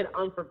definitely an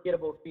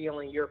unforgettable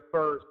feeling, your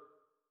first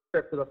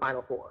trip to the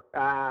Final Four.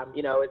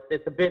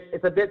 It's a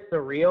bit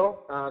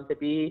surreal to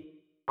be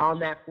on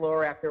that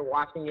floor after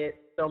watching it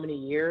so many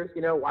years,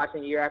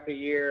 watching year after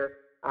year,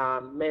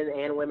 men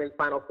and women's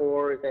Final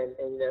Fours, and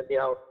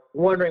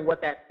wondering what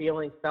that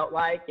feeling felt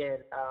like. And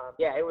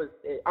it was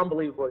an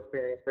unbelievable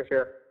experience for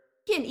sure.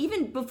 And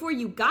even before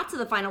you got to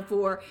the Final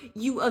Four,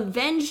 you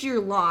avenged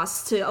your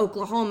loss to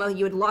Oklahoma.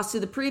 You had lost to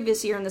the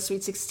previous year in the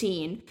Sweet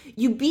 16.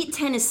 You beat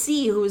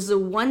Tennessee, who was the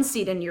 1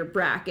 seed in your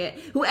bracket,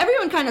 who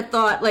everyone kind of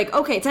thought,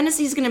 okay,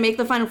 Tennessee's going to make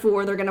the Final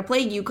Four. They're going to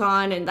play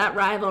UConn and that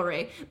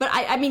rivalry. But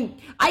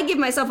I give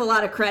myself a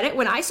lot of credit.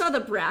 When I saw the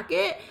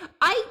bracket,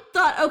 I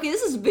thought, okay,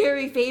 this is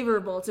very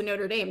favorable to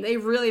Notre Dame. They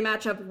really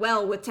match up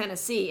well with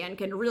Tennessee and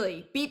can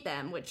really beat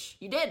them, which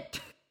you did.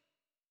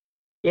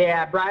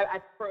 Yeah, Brian,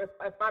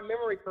 if my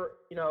memory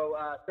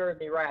serves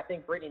me right, I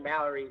think Brittany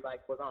Mallory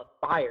was on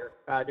fire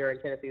during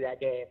Tennessee that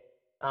game.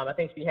 I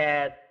think she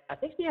had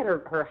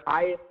her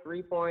highest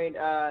 3 points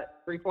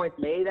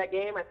made that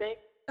game, I think.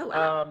 Oh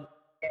wow.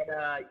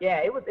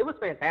 It was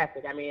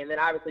fantastic. And then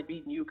obviously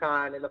beating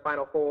UConn in the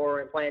Final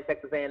Four and playing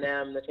Texas A&M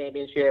in the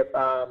championship.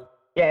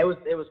 It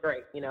was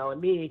great.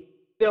 And me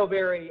still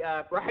very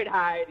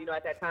bright-eyed.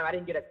 At that time I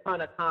didn't get a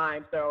ton of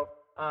time, so.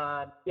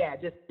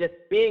 Just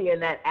being in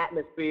that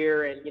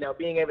atmosphere and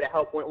being able to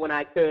help when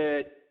I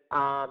could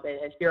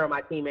and cheer on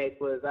my teammates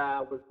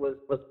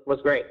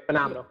was great,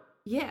 phenomenal.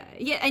 Yeah.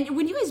 And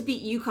when you guys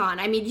beat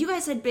UConn, you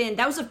guys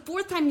that was the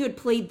fourth time you had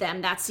played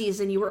them that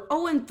season. You were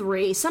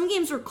 0-3. Some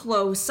games were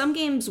close, some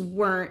games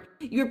weren't.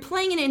 You were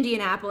playing in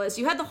Indianapolis.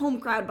 You had the home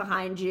crowd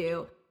behind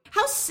you.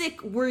 How sick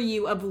were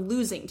you of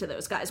losing to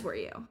those guys? Were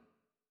you?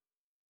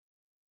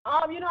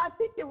 I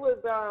think it was.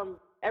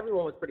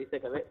 Everyone was pretty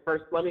sick of it.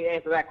 First, let me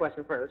answer that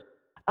question first.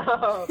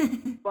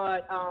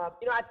 But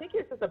I think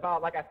it's just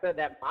about, like I said,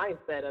 that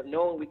mindset of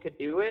knowing we could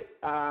do it.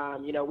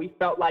 We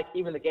felt like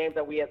even the games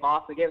that we had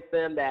lost against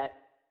them, that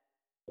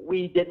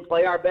we didn't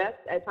play our best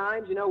at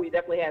times. We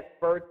definitely had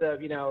spurts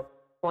of,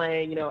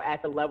 playing,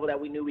 at the level that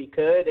we knew we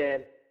could.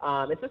 And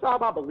it's just all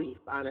about belief,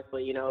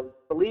 honestly,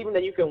 believing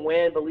that you can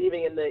win,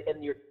 believing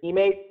in your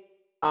teammates.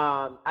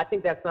 I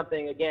think that's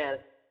something, again,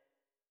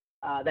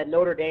 that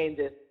Notre Dame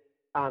just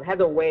has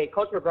a way,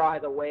 Coach McGraw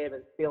has a way of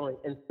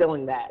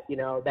instilling that,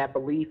 that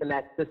belief and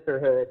that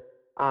sisterhood.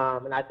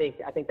 And I think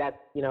that's,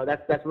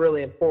 that's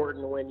really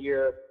important when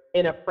you're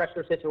in a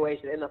pressure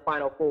situation in the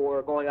Final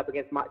Four going up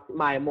against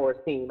Maya Moore's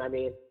team. I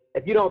mean,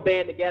 if you don't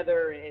band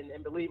together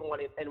and believe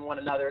in one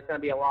another, it's going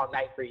to be a long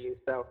night for you.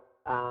 So,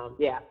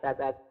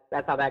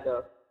 that's how that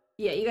goes.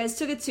 Yeah, you guys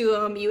took it to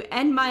him. You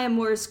end Maya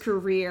Moore's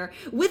career.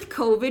 With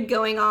COVID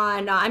going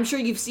on, I'm sure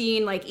you've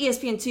seen like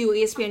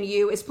ESPN2,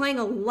 ESPNU is playing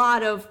a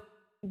lot of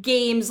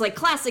games, like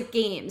classic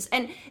games.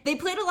 And they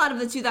played a lot of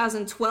the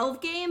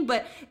 2012 game,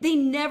 but they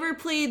never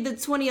played the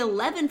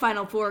 2011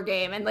 Final Four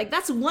game. And like,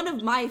 that's one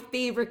of my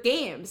favorite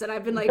games. And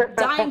I've been like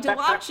dying to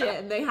watch it,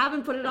 and they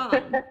haven't put it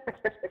on.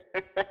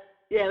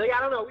 Yeah,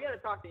 I don't know. We got to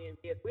talk to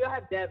MTS. We'll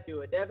have Dev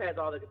do it. Dev has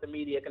all the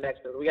media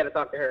connections. We got to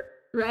talk to her.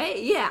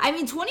 Right? Yeah. I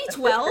mean,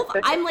 2012,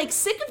 I'm like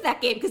sick of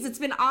that game because it's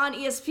been on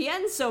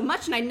ESPN so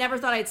much, and I never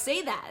thought I'd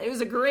say that. It was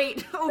a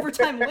great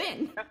overtime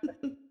win.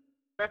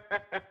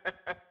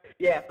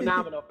 Yeah,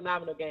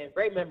 phenomenal game.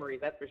 Great memories,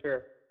 that's for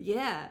sure.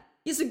 Yeah.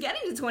 Yeah, so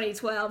getting to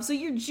 2012, so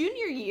your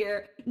junior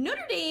year,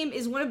 Notre Dame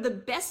is one of the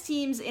best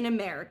teams in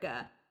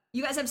America.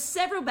 You guys have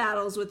several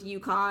battles with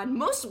UConn,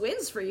 most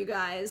wins for you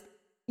guys.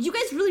 You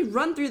guys really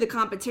run through the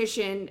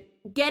competition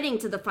getting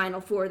to the Final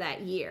Four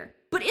that year.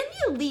 But in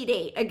the Elite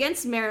Eight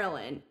against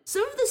Maryland,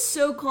 some of the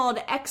so-called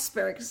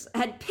experts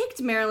had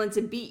picked Maryland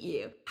to beat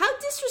you. How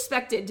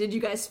disrespected did you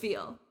guys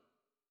feel?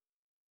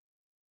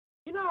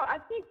 I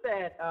think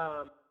that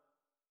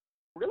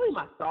really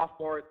my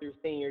sophomore through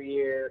senior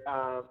year,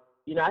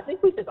 I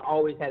think we just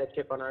always had a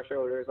chip on our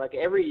shoulders. Like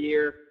every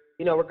year,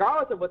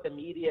 regardless of what the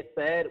media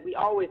said, we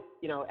always,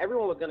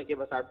 everyone was going to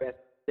give us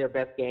their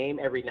best game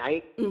every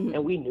night,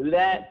 and we knew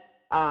that.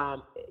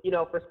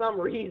 For some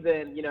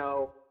reason,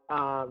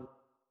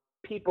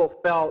 people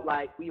felt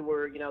like we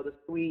were, the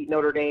sweet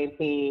Notre Dame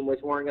team,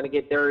 which weren't going to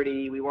get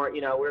dirty. We weren't,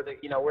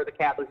 we're the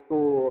Catholic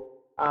school.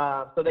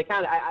 So they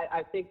kind of,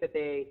 I think that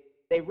they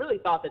really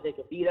thought that they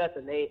could beat us,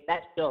 and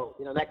that showed,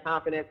 that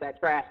confidence, that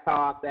trash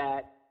talk,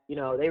 that,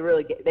 they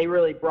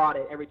really brought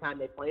it every time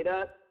they played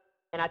us.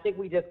 And I think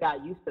we just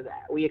got used to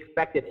that. We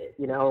expected it,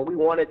 we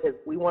wanted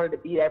to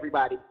beat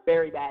everybody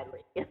very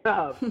badly.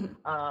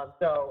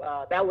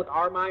 So that was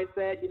our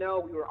mindset.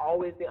 We were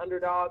always the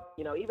underdog.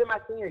 Even my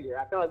senior year,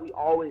 I feel like we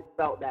always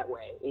felt that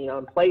way,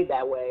 and played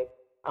that way.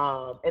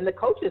 And the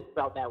coaches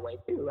felt that way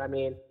too. I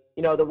mean,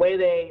 the way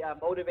they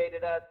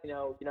motivated us,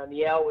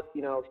 Niele was,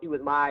 she was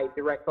my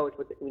direct coach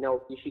with,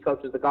 she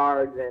coaches the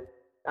guards, and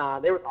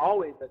there was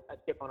always a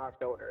chip on our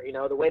shoulder,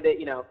 the way that,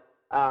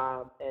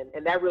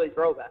 and that really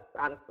drove us,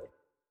 honestly.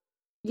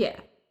 Yeah.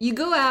 You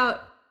go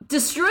out,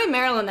 destroy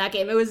Maryland that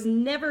game. It was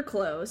never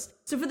close.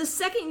 So for the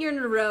second year in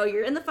a row,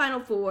 you're in the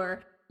Final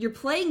Four. You're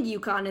playing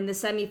UConn in the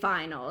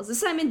semifinals.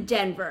 This time in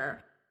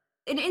Denver.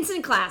 An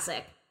instant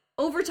classic.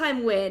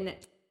 Overtime win.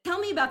 Tell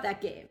me about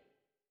that game.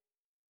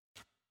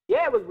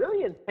 Yeah, it was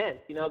really intense.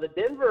 The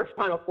Denver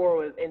Final Four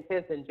was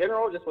intense in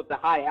general, just with the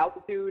high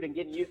altitude and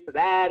getting used to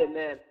that. And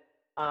then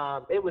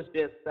it was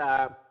just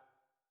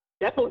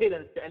definitely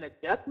an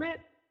adjustment.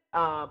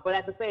 But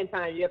at the same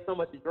time, you have so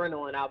much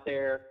adrenaline out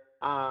there.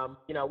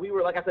 We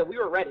were, like I said, we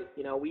were ready.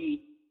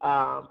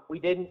 We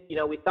didn't,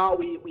 we thought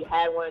we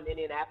had one in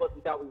Indianapolis.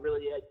 We thought we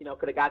really,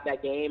 could have got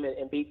that game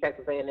and beat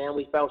Texas A&M.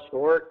 We fell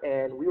short,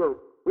 and we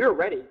were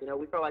ready.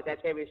 We felt like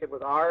that championship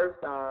was ours.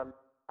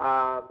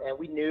 And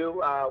we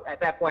knew at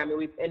that point,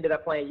 we ended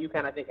up playing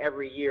UConn, I think,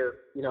 every year,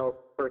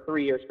 for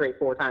 3 years straight,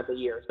 4 times a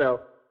year. So,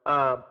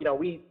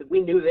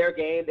 we knew their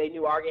game. They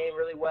knew our game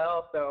really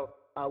well. So,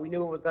 we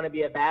knew it was going to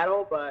be a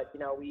battle, but,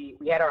 we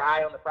had our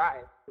eye on the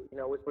prize,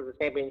 which was the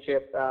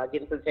championship,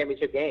 getting to the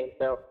championship game.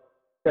 So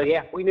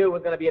yeah, we knew it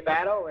was going to be a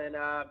battle, and,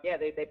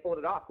 they pulled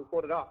it off. We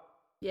pulled it off.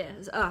 Yeah, it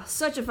was,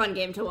 such a fun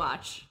game to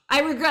watch.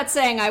 I regret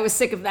saying I was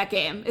sick of that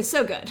game. It's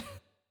so good.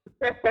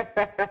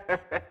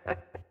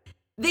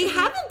 They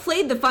haven't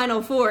played the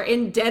Final Four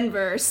in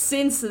Denver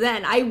since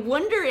then. I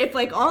wonder if,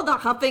 like, all the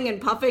huffing and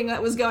puffing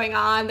that was going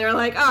on, they're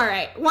like, all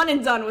right, one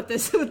and done with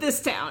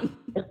this town.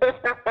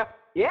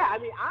 Yeah, I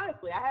mean,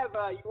 honestly, I have.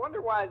 You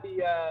wonder why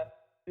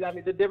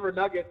the Denver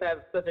Nuggets have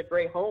such a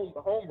great home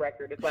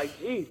record. It's like,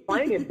 geez,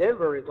 playing in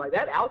Denver is like,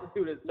 that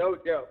altitude is no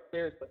joke.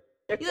 Seriously.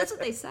 Yeah, that's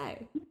what they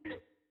say.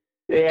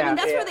 Yeah, I mean,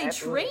 that's where they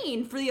absolutely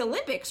train for the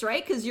Olympics,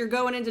 right? Because you're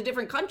going into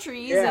different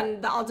countries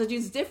and the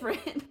altitude's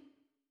different.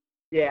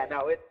 Yeah,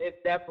 no, it's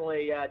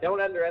definitely,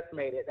 don't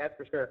underestimate it, that's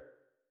for sure.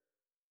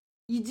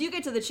 You do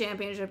get to the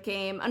championship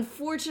game.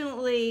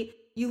 Unfortunately,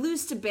 you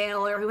lose to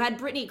Baylor, who had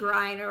Brittany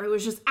Griner, who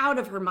was just out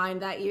of her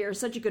mind that year,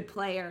 such a good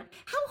player.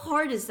 How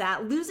hard is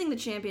that, losing the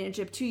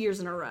championship 2 years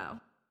in a row?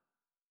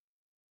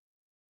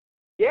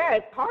 Yeah,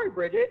 it's hard,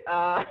 Bridget.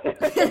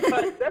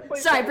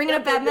 Sorry, bringing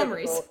up bad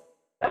memories.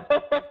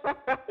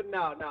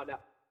 No.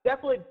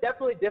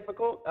 Definitely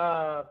difficult.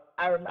 I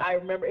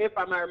remember, if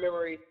my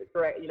memory is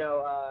correct,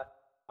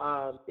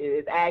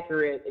 is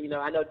accurate.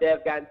 I know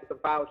Dev got into some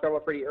foul trouble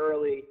pretty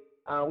early.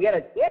 I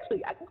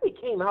think we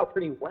came out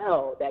pretty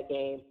well that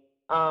game.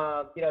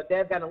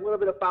 Dev got in a little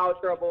bit of foul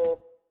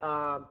trouble.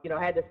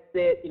 Had to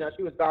sit.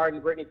 She was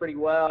guarding Brittany pretty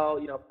well.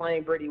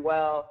 Playing pretty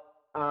well.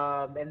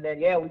 And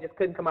then we just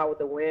couldn't come out with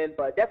the win.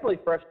 But definitely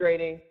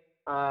frustrating.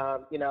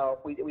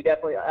 We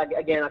definitely,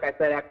 again, like I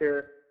said,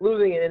 after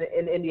losing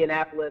in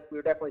Indianapolis, we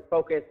were definitely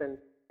focused and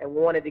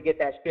wanted to get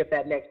that shift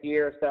that next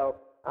year. So,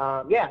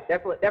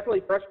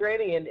 definitely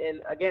frustrating.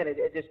 And again,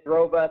 it just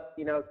drove us,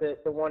 to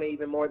want it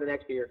even more the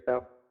next year.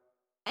 So,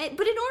 but in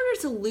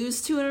order to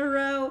lose 2 in a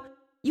row,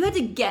 you had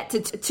to get to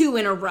 2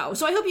 in a row.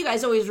 So I hope you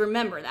guys always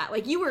remember that.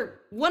 Like, you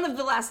were one of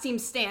the last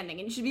teams standing,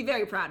 and you should be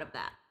very proud of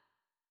that.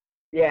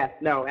 Yeah,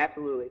 no,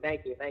 absolutely.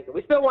 Thank you.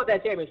 We still want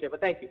that championship,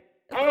 but thank you.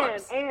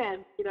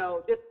 And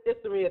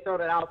just for me to throw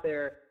that out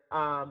there,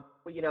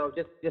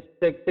 just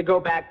to go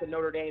back to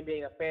Notre Dame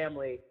being a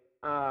family,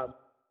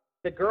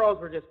 the girls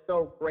were just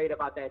so great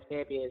about that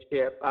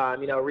championship.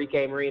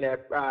 Rike Marina,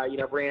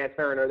 Marian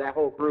Turner, that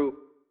whole group,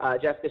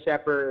 Jessica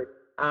Shepard.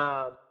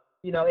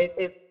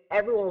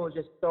 Everyone was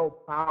just so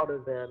proud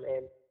of them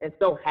and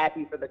so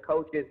happy for the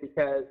coaches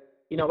because,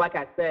 like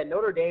I said,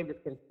 Notre Dame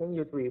just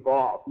continued to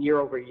evolve year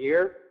over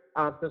year.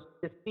 So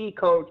to see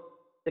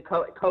the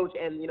coach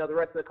and, the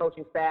rest of the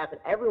coaching staff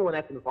and everyone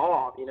that's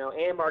involved,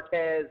 Ann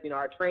Marquez,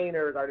 our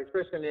trainers, our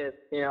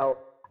nutritionists,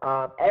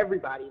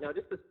 everybody,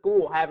 just the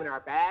school having our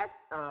backs.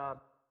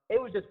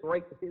 It was just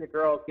great to see the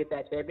girls get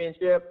that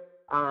championship.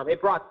 It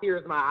brought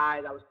tears to my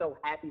eyes. I was so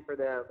happy for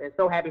them and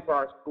so happy for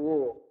our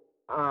school,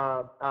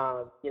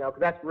 because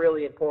that's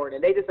really important.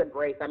 And they just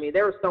embraced. I mean,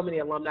 there were so many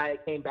alumni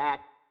that came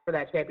back for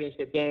that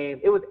championship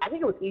game. I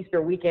think it was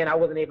Easter weekend. I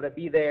wasn't able to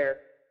be there.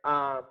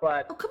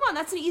 But come on,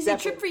 that's an easy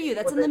trip for you.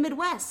 That's in the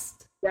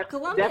Midwest,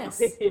 Columbus.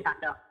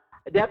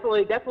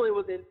 Definitely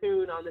was in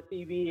tune on the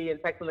TV and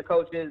texting the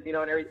coaches, and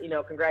every,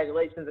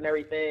 congratulations and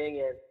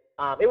everything. And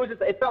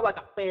it felt like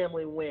a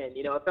family win.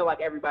 It felt like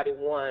everybody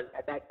won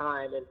at that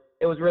time, and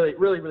it was really,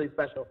 really, really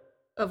special.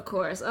 Of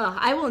course.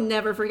 I will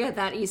never forget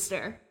that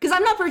Easter. Because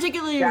I'm not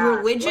particularly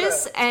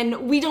religious,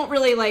 and we don't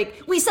really,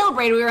 we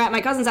celebrated. We were at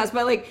my cousin's house,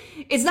 but,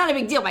 it's not a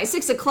big deal. By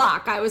 6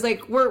 o'clock, I was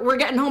like, we're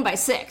getting home by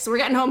 6. We're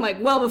getting home,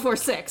 well before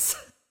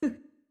 6.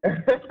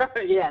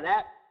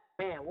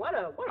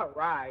 What a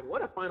ride.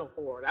 What a Final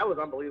Four. That was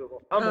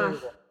unbelievable.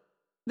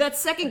 That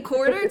second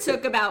quarter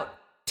took about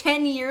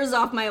 10 years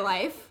off my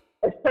life.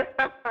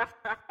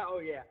 Oh,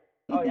 yeah.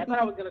 I thought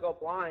I was going to go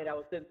blind. I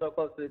was sitting so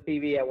close to the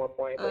TV at one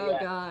point. But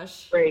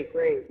gosh. Great.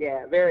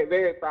 Yeah, very,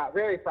 very proud.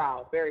 Very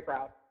proud.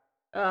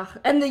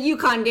 And the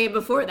UConn game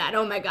before that.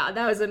 Oh, my God.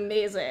 That was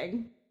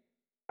amazing.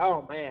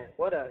 Oh, man.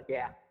 What a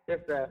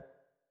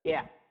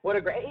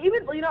great,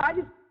 even,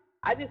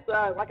 I just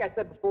like I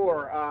said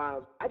before,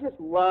 I just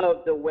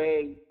love the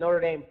way Notre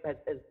Dame has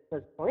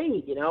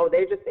played.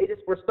 They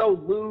just were so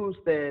loose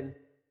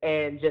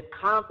and just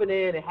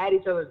confident and had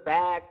each other's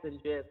backs and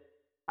just,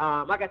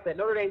 like I said,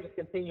 Notre Dame just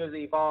continues to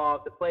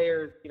evolve. The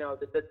players,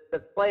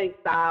 the playing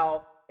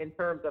style in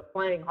terms of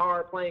playing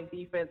hard, playing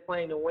defense,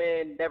 playing to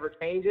win never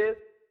changes.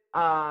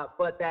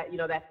 But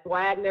that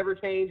swag never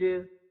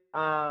changes.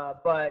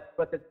 But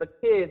the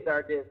kids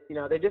are just,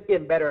 they're just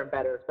getting better and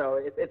better. So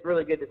it's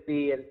really good to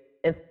see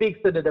and speaks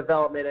to the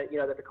development,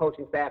 that the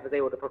coaching staff is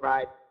able to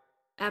provide.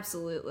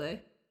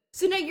 Absolutely.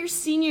 So now your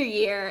senior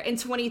year in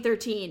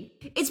 2013,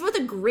 it's both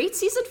a great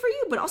season for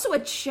you, but also a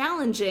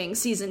challenging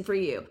season for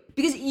you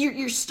because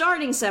you're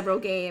starting several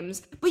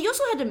games, but you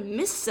also had to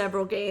miss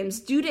several games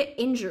due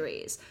to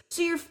injuries.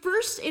 So your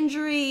first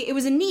injury, it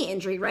was a knee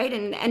injury, right?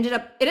 And it ended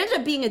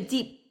up being a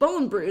deep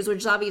bone bruise, which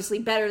is obviously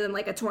better than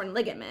a torn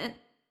ligament.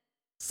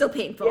 Still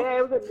painful. Yeah,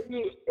 it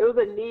was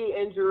a knee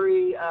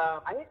injury. I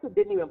actually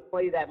didn't even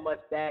play that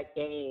much that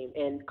game,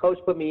 and coach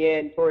put me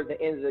in towards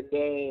the end of the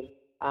game.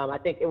 I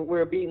think we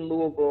were beating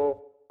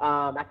Louisville.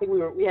 I think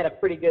we had a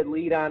pretty good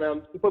lead on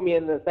them. He put me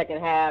in the second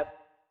half.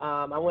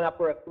 I went up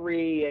for a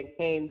 3 and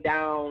came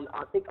down,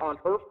 I think on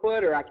her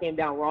foot, or I came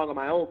down wrong on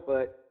my own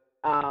foot.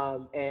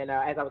 And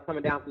as I was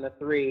coming down from the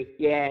 3,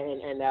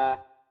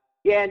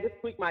 and just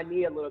tweaked my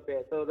knee a little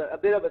bit. So a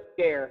bit of a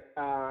scare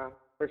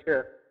for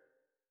sure.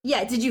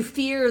 Yeah, did you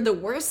fear the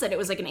worst, that it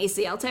was like an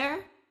ACL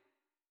tear?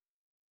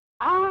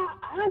 I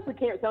honestly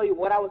can't tell you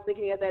what I was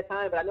thinking at that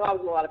time, but I know I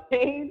was in a lot of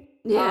pain.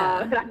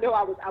 Yeah. And I know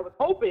I was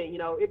hoping,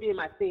 it being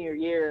my senior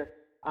year,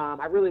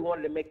 I really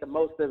wanted to make the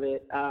most of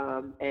it.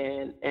 So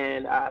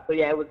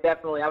yeah, I was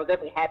definitely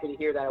happy to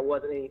hear that it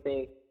wasn't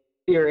anything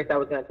serious that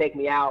was going to take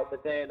me out.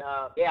 But then,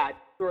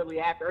 shortly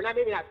after, or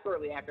maybe not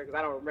shortly after, because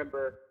I don't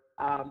remember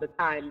the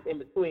time in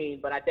between,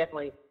 but I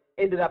definitely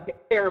ended up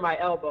tearing my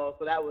elbow.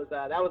 So that was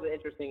an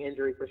interesting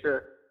injury for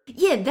sure.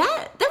 Yeah,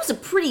 that was a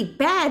pretty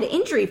bad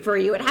injury for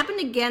you. It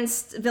happened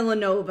against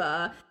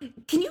Villanova.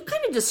 Can you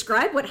kind of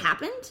describe what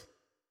happened?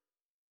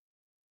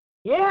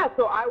 Yeah,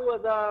 so I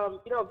was,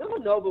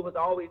 Villanova was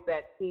always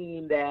that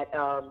team that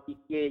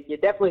you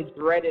definitely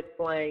dreaded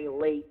playing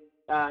late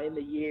in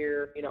the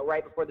year,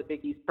 right before the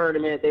Big East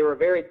tournament. They were a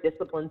very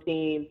disciplined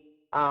team.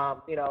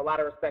 A lot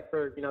of respect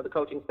for, the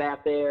coaching staff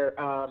there.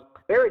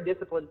 Very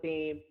disciplined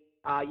team.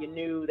 You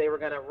knew they were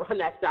going to run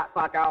that shot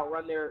clock out,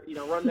 run their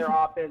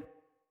offense.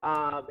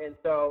 And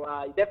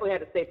so you definitely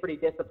had to stay pretty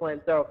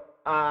disciplined. So,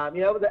 I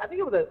think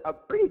it was a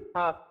pretty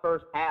tough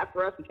first half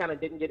for us. We kind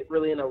of didn't get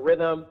really in a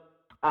rhythm.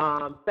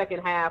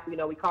 Second half,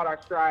 we caught our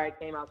stride,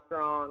 came out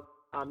strong,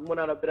 went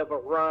on a bit of a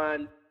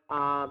run.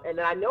 And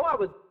then I know I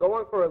was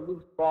going for a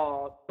loose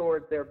ball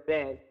towards their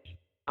bench.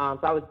 So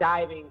I was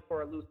diving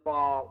for a loose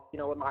ball,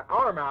 with my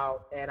arm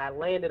out, and I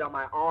landed on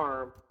my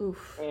arm.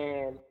 Oof.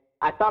 And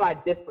I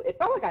thought it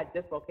felt like I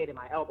dislocated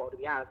my elbow, to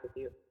be honest with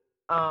you.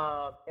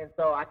 And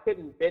so I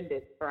couldn't bend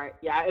it, right?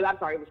 Yeah, I'm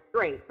sorry, it was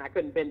straight, and I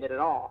couldn't bend it at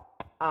all.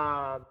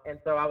 And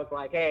so I was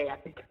like, hey, I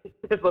think I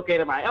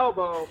dislocated my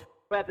elbow.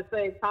 But at the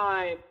same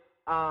time,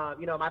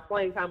 my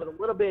playing time was a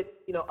little bit,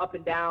 up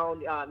and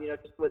down,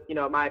 just with,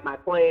 my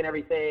play and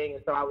everything.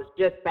 And so I was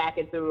just back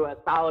into a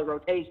solid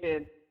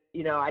rotation.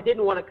 I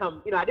didn't want to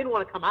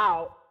come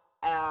out,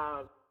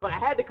 but I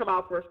had to come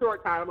out for a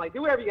short time. I'm like,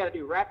 do whatever you got to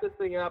do, wrap this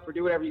thing up or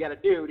do whatever you got to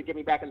do to get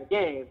me back in the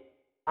game.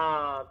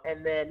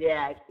 And then,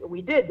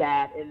 we did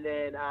that. And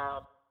then,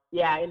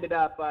 I ended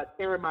up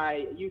tearing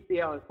my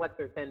UCL and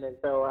flexor tendon.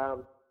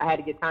 So I had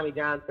to get Tommy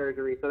John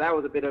surgery. So that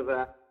was a bit of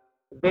a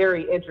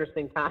very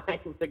interesting time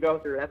to go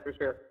through, that's for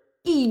sure.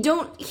 You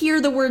don't hear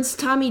the words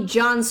Tommy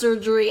John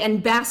surgery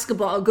and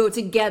basketball go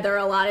together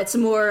a lot. It's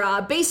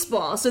more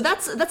baseball. So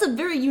that's a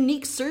very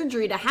unique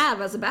surgery to have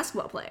as a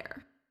basketball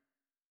player.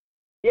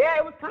 Yeah,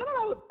 it was kind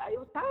of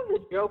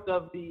the joke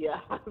of the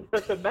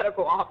the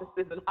medical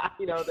offices and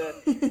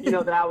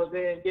that I was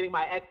in, getting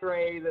my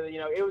X-rays, and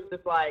it was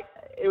just like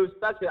it was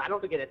I don't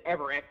think it had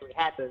ever actually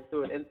happened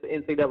to an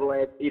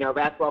NCAA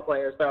basketball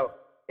player. So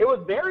it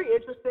was very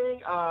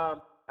interesting.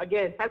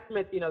 Again,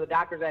 testament to, the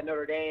doctors at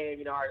Notre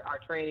Dame, our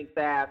training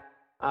staff,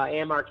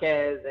 Ann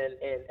Marquez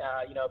and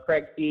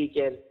Craig Speak,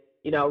 and,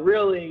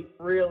 really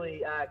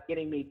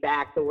getting me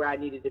back to where I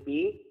needed to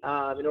be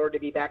in order to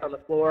be back on the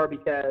floor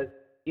because,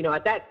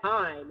 at that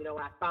time, when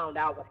I found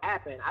out what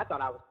happened, I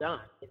thought I was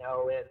done,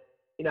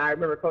 and, I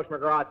remember Coach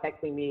McGraw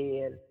texting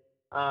me and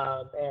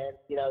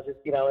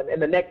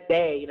the next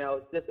day,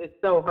 it's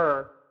so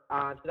her.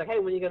 She's like, hey,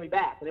 when are you going to be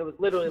back? And it was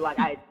literally like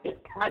I had just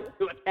gotten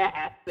to a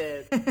cast.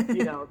 And,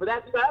 but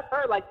that's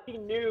her. Like, she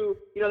knew,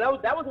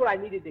 that was what I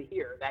needed to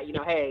hear. That,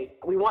 hey,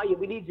 we want you.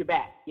 We need you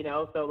back,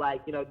 So,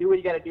 like, do what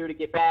you got to do to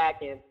get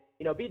back and,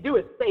 do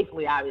it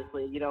safely,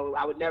 obviously.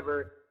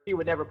 She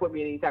would never put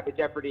me in any type of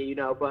jeopardy,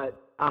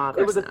 but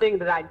it was a thing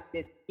that I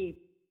did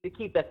to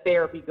keep the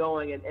therapy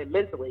going and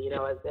mentally,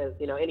 as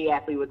any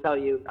athlete would tell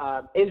you,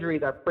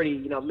 injuries are pretty,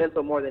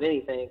 mental more than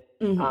anything,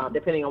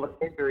 depending on what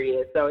the injury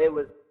is. So it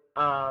was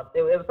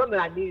something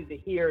I needed to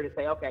hear to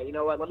say, okay, you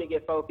know what, let me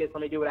get focused,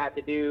 let me do what I have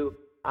to do,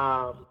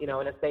 in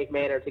a safe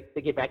manner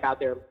to get back out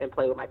there and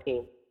play with my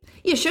team.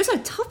 Yeah, it shows how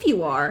tough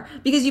you are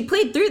because you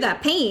played through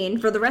that pain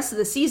for the rest of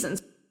the season.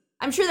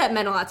 I'm sure that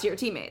meant a lot to your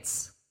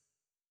teammates.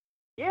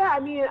 Yeah, I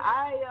mean,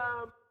 I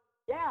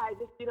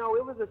just, it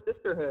was a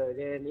sisterhood,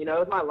 and, it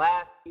was my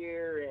last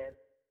year, and,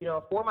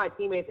 for my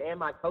teammates and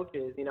my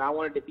coaches, I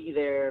wanted to be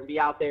there and be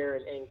out there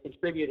and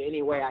contribute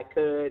any way I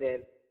could,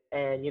 and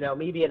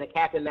me being a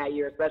captain that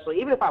year, especially,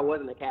 even if I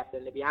wasn't a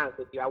captain, to be honest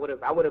with you, I would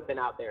have been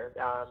out there,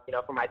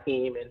 for my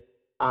team, and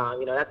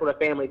that's what a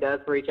family does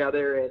for each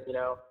other, and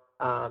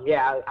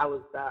I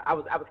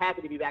was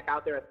happy to be back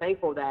out there and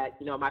thankful that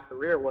my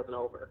career wasn't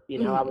over.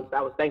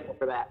 I was thankful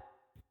for that.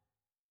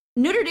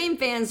 Notre Dame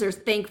fans are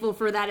thankful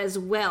for that as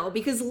well,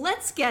 because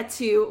let's get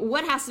to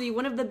what has to be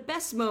one of the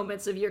best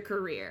moments of your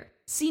career,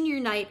 senior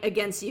night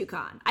against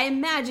UConn. I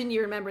imagine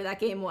you remember that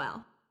game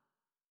well.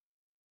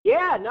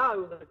 Yeah, no, it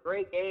was a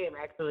great game.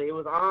 Actually, it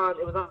was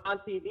on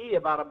TV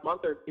about a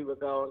month or two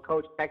ago, and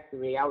Coach texted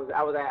me.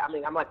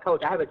 I'm like,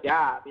 Coach, I have a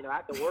job. I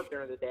have to work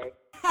during the day,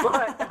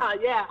 but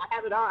I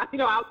have it on.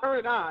 I'll turn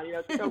it on.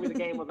 She told me the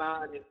game was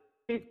on, and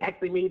she's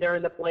texting me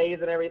during the plays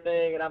and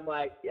everything, and I'm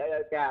like,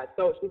 yeah.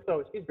 So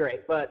she's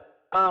great, but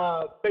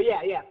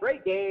yeah,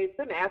 great game.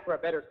 Couldn't ask for a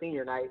better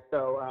senior night.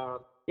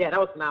 So that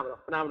was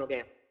phenomenal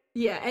game.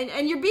 Yeah,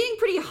 and you're being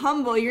pretty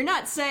humble. You're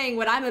not saying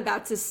what I'm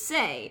about to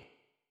say.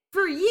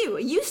 For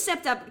you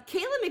stepped up.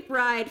 Kaila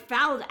McBride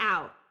fouled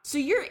out, so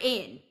you're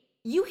in.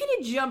 You hit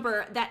a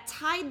jumper that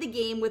tied the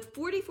game with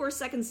 44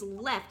 seconds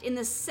left in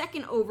the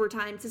second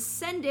overtime to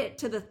send it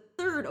to the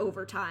third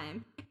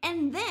overtime.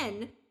 And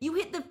then you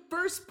hit the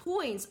first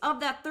points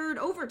of that third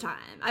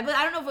overtime. I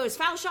don't know if it was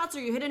foul shots or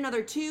you hit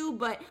another two,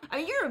 but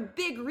you're a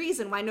big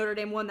reason why Notre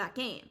Dame won that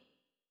game.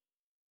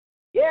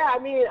 Yeah,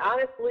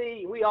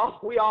 honestly, we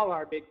all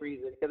are a big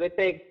reason because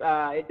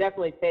it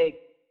definitely takes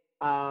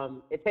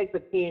a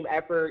team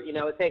effort.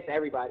 It takes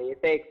everybody.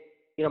 It takes,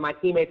 my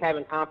teammates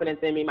having confidence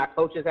in me, my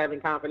coaches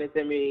having confidence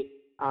in me.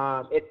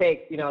 It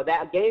takes,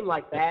 that game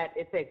like that,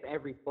 it takes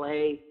every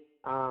play.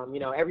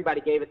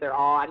 Everybody gave it their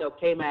all. I know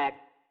K-Mac,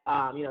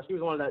 she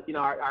was one of the,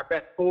 our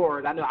best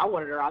scorers. I know I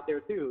wanted her out there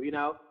too,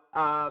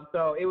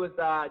 So it was,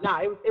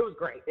 it was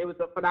great. It was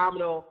a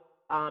phenomenal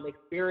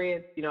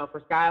experience,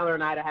 for Skylar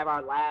and I to have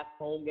our last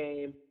home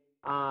game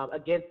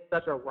against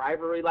such a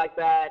rivalry like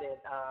that.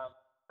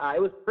 And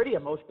it was pretty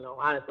emotional,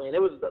 honestly. And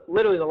it was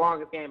literally the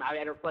longest game I've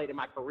ever played in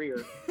my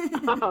career.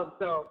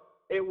 So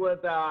it was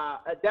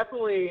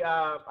definitely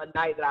a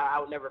night that I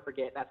would never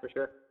forget, that's for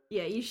sure.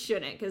 Yeah, you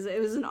shouldn't, because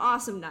it was an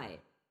awesome night.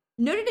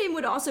 Notre Dame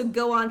would also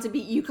go on to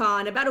beat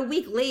UConn about a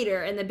week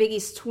later in the Big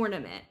East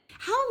tournament.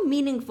 How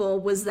meaningful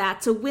was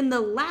that to win the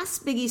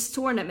last Big East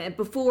tournament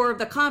before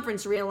the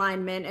conference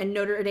realignment and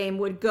Notre Dame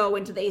would go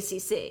into the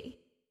ACC?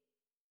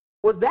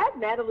 Was that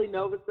Natalie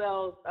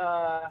Novosel's?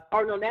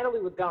 No,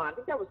 Natalie was gone. I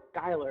think that was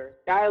Skylar.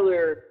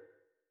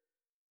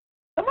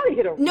 Somebody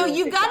hit a. No,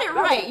 you got it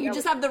right. You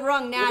just have the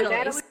wrong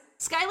Natalie.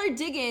 Skylar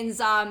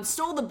Diggins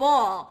stole the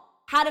ball,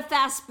 had a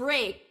fast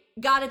break,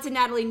 got it to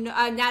Natalie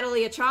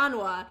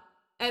Achanwa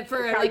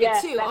for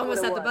a 2,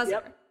 almost at the buzzer.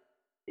 Yep.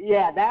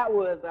 Yeah, that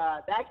was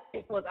that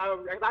game was. I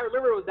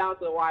remember it was down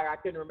to the wire. I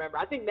couldn't remember.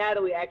 I think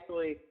Natalie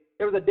actually.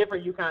 There was a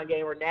different UConn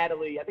game where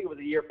Natalie, I think it was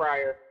a year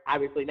prior.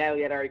 Obviously,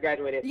 Natalie had already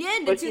graduated. Yeah,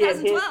 in 2012. She had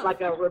hit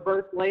like a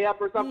reverse layup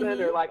or something,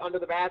 or like under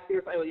the basket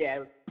or something.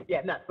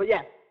 Yeah, nuts. But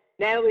yeah,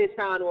 Natalie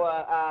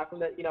Achanwa from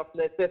the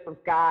assist from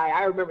Sky.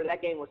 I remember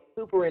that game was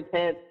super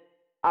intense.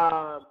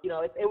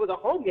 It was a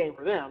home game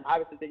for them.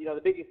 Obviously,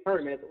 the Big East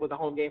tournament was a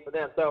home game for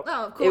them. So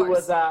of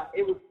course.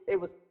 It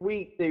was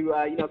sweet to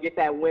get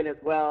that win as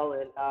well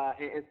and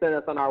send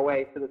us on our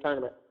way to the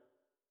tournament.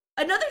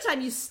 Another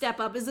time you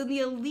step up is in the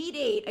Elite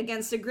Eight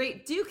against a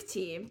great Duke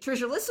team.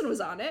 Trisha Liston was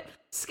on it.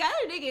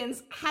 Skylar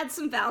Diggins had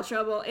some foul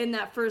trouble in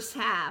that first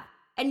half,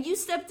 and you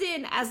stepped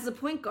in as the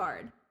point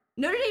guard.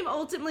 Notre Dame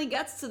ultimately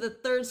gets to the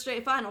third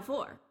straight Final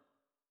Four.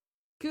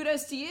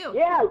 Kudos to you.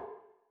 Yeah.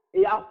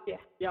 Yo,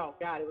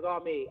 God, it was all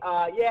me.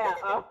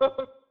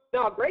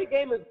 No, great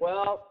game as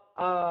well.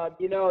 That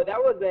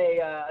was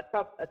a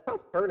tough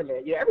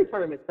tournament. Every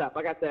tournament's tough.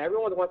 Like I said,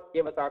 everyone wants to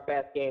give us our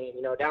best game.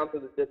 Down to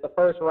the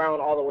first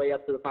round all the way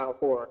up to the Final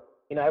Four.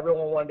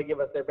 Everyone wanted to give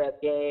us their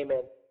best game,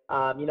 and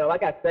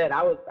like I said,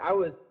 I was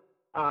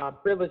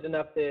privileged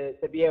enough to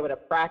be able to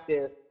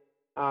practice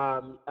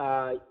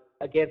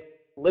against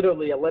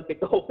literally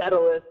Olympic gold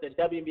medalists and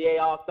WNBA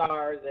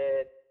All-Stars,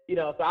 and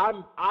so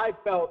I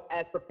felt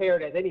as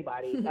prepared as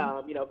anybody,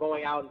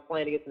 going out and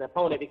playing against an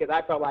opponent, because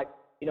I felt like,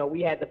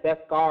 we had the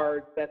best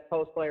guards, best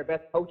post player,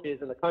 best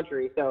coaches in the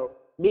country. So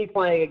me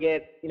playing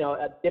against,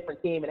 a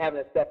different team and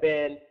having to step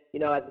in,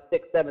 as a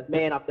 6th, 7th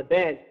man off the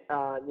bench,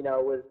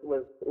 was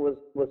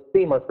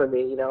seamless for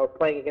me,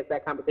 playing against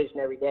that competition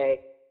every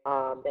day,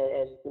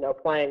 and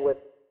playing with,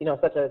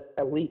 such an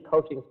elite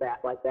coaching staff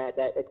like that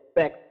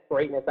expects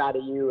greatness out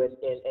of you and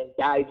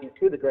guides you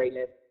to the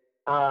greatness.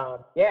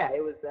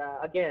 It was,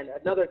 again,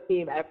 another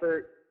team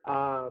effort.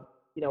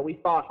 We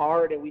fought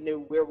hard and we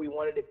knew where we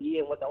wanted to be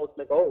and what the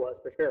ultimate goal was,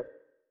 for sure.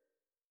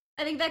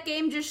 I think that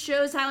game just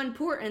shows how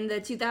important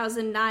the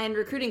 2009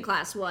 recruiting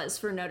class was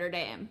for Notre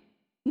Dame.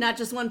 Not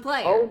just one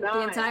player,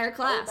 the entire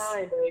class.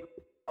 09, baby.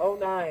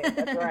 09,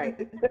 that's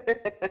right.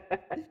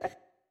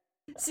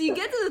 So you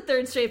get to the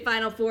third straight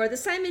Final Four,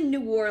 this time in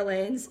New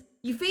Orleans.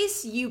 You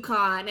face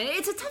UConn, and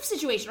it's a tough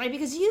situation, right?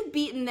 Because you've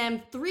beaten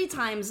them 3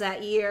 times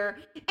that year,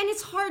 and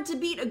it's hard to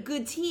beat a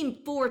good team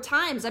 4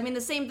 times. I mean,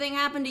 the same thing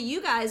happened to you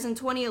guys in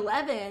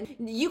 2011.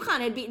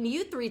 UConn had beaten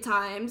you 3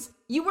 times.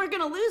 You weren't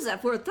going to lose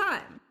that 4th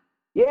time.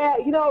 Yeah,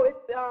 it's,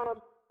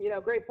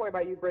 great point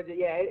by you, Bridget.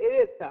 Yeah, it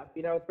is tough.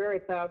 It's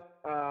very tough.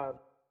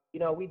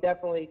 We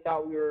definitely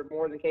thought we were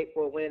more than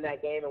capable of winning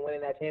that game and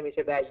winning that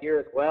championship that year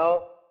as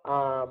well.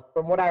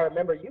 From what I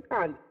remember,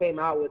 UConn came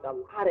out with a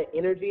lot of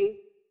energy.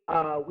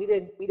 We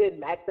didn't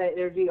match that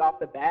energy off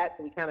the bat,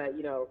 so we kind of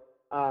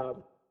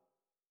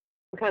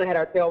had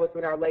our tail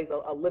between our legs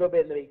a little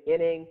bit in the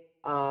beginning.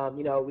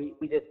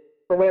 We just,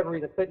 for whatever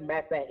reason, couldn't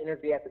match that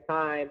energy at the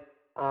time.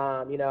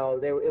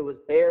 It was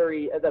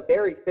a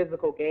very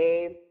physical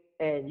game,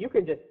 and you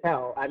can just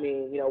tell. I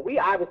mean, we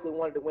obviously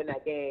wanted to win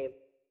that game,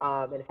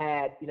 and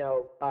had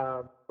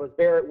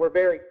we're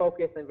very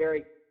focused and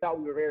thought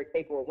we were very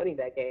capable of winning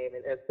that game,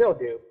 and still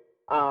do.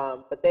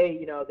 But they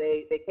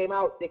came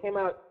out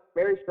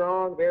very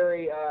strong,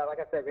 very, like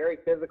I said, very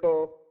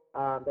physical.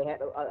 They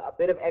had a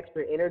bit of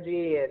extra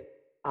energy,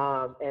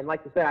 and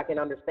like you said, I can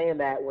understand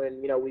that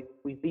when,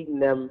 we've beaten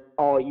them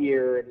all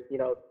year,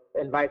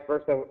 and vice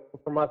versa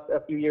from us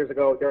a few years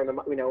ago during the,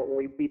 when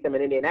we beat them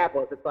in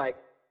Indianapolis. It's like,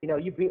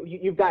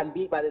 you've gotten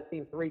beat by this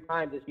team 3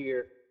 times this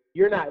year.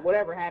 You're not,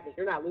 whatever happens,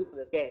 you're not losing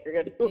this game. You're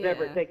going to do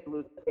whatever it takes to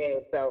lose this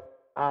game. So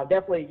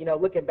definitely,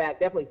 looking back,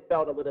 definitely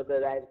felt a little bit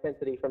of that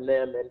intensity from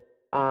them. And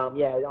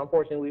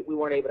unfortunately, we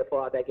weren't able to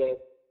pull out that game.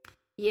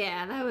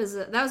 Yeah, that was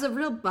a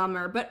real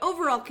bummer. But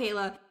overall,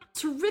 Kaila,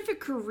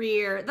 terrific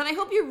career that I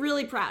hope you're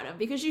really proud of,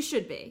 because you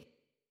should be.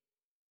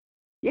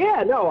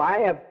 Yeah, no, I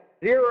have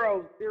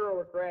zero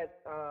regrets.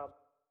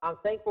 I'm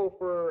thankful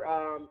for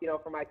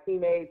for my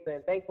teammates,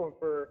 and thankful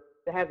to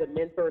have the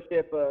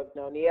mentorship of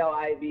Niele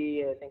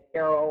Ivey and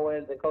Carol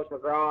Owens and Coach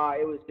McGraw.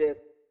 It was just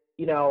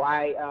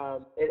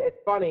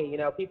it's funny,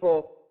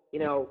 people,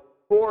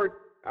 sports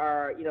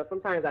are,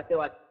 sometimes I feel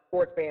like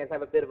sports fans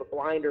have a bit of a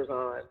blinders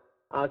on.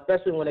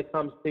 Especially when it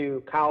comes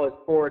to college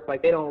sports.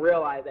 Like, they don't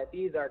realize that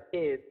these are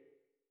kids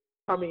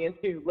coming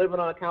into living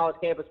on a college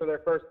campus for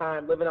their first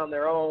time, living on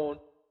their own,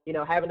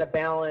 having to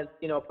balance,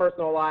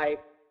 personal life,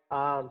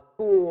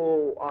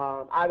 school,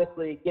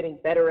 obviously getting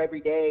better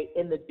every day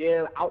in the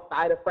gym,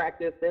 outside of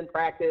practice, then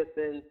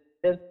and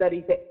then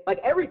study, like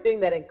everything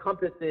that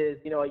encompasses,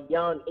 a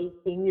young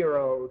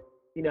 18-year-old,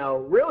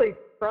 really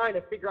trying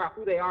to figure out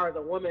who they are as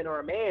a woman or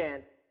a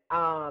man.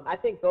 I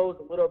think goes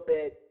a little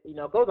bit,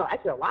 goes on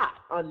actually a lot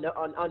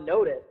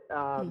unnoticed.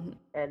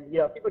 And,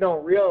 people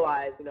don't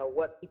realize,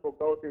 what people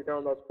go through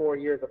during those 4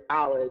 years of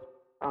college,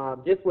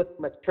 just with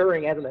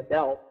maturing as an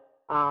adult.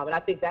 And I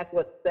think that's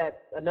what sets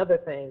another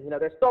thing.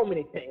 There's so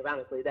many things,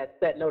 honestly, that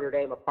set Notre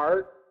Dame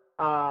apart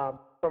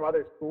from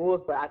other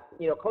schools. But,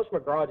 Coach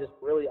McGraw just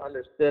really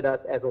understood us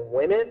as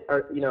women,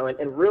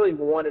 and really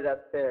wanted us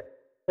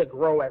to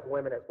grow as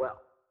women as well.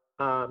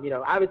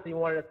 Obviously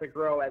wanted us to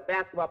grow as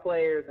basketball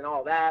players and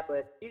all that,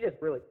 but he just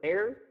really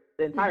cares.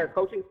 The entire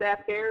coaching staff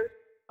cares.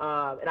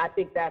 And I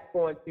think that's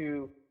going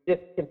to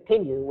just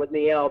continue with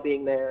Niele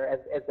being there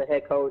as the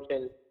head coach.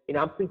 And,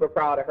 I'm super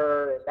proud of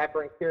her, and that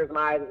brings tears in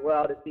my eyes as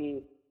well to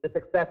see the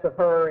success of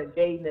her and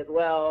Jaden as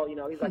well.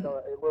 He's like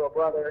a little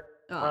brother.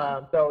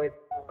 So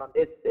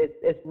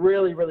it's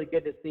really, really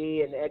good to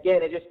see. And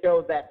again, it just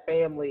shows that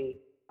family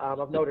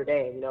of Notre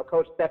Dame.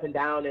 Coach stepping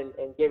down and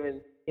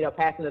giving,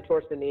 passing the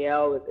torch to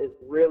Niele is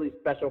really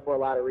special for a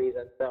lot of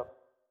reasons. So.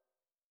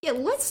 Yeah,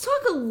 let's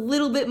talk a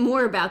little bit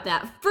more about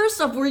that.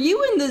 First off, were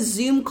you in the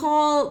Zoom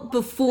call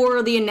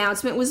before the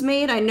announcement was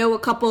made? I know a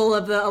couple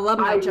of the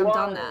alumni jumped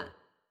on that.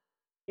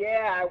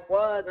 Yeah, I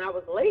was, and I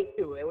was late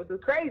to it. It was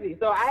just crazy.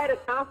 So I had a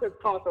conference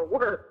call for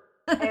work,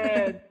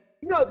 and,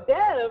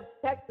 Dev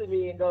texted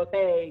me and goes,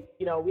 hey,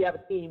 we have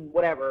a team,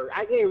 whatever.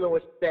 I can't even remember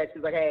what she said. She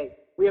was like, hey,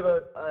 we have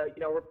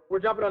we're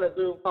jumping on a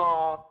Zoom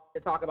call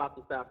to talk about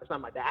some stuff or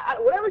something like that.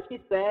 Whatever she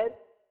said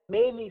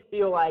made me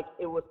feel like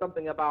it was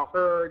something about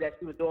her, that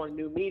she was doing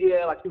new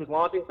media, like she was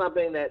launching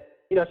something that,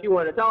 she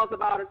wanted to tell us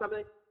about or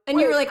something. And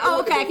you were like,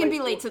 oh, okay, I can be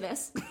late to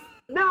this.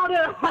 No,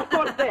 I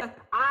want to say,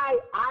 I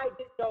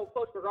didn't know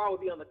Coach McGraw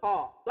would be on the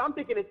call. So I'm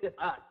thinking it's just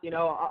us,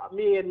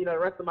 me and, the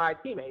rest of my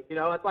teammates,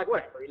 it's like,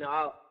 whatever,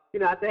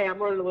 I say, hey, I'm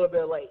running a little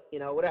bit late,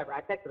 whatever. I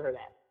texted her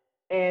that.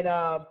 And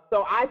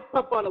so I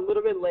jumped on a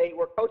little bit late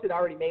where Coach had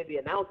already made the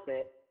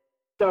announcement.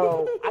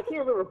 So I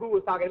can't remember who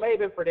was talking. It may have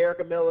been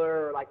Frederica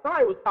Miller or, like,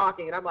 somebody was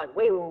talking. And I'm like,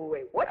 wait,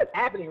 what is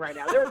happening right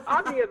now? They were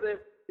talking as if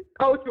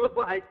Coach was,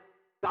 like,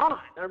 gone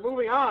or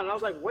moving on. And I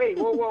was like, wait,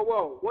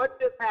 whoa. What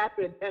just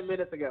happened 10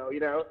 minutes ago,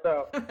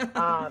 So,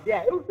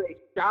 yeah, it was a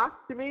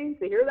shock to me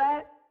to hear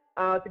that,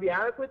 to be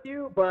honest with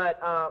you. But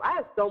I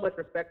have so much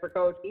respect for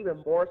Coach,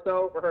 even more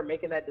so for her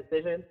making that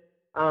decision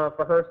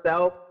for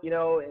herself,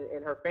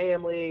 and her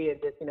family, and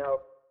just,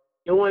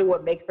 doing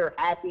what makes her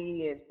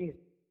happy. And she's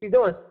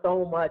doing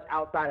so much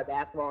outside of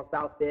basketball in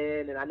South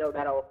Bend, and I know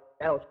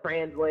that'll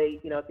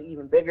translate, to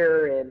even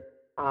bigger. And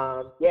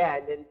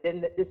and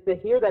then just to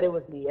hear that it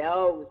was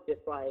Niele was just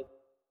like,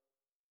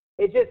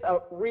 it just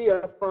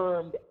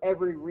reaffirmed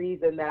every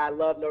reason that I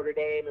love Notre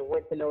Dame and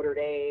went to Notre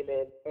Dame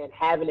and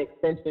have an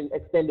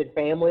extended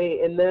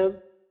family in them.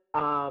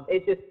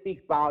 It just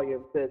speaks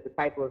volumes to the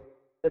type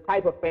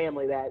of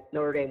family that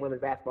Notre Dame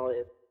women's basketball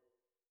is.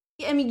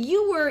 I mean,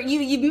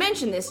 you've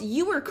mentioned this.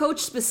 You were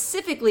coached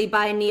specifically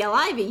by Niele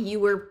Ivey. You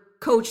were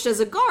coached as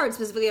a guard,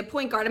 specifically a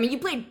point guard. I mean, you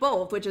played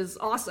both, which is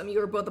awesome. You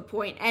were both a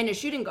point and a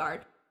shooting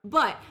guard.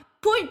 But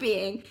point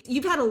being,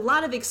 you've had a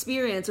lot of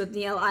experience with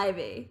Niele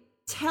Ivey.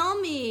 Tell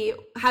me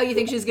how you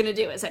think she's going to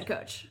do as head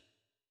coach.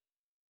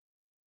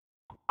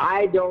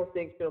 I don't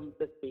think she'll miss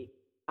a beat,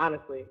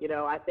 honestly.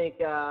 I think,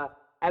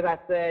 as I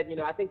said,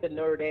 I think the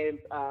Notre Dame,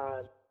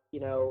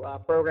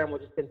 program will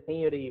just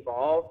continue to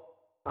evolve.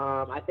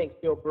 I think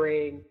she'll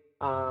bring,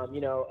 a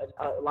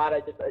lot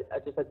of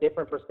just a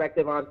different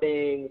perspective on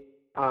things.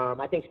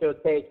 I think she'll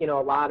take, a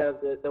lot of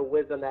the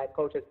wisdom that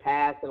Coach has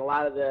passed, and a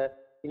lot of the,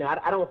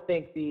 I don't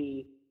think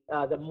the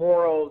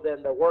morals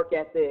and the work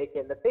ethic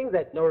and the things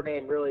that Notre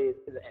Dame really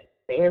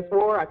stands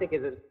for, I think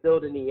is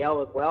instilled in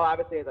Niele as well,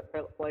 obviously as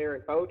a player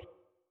and coach.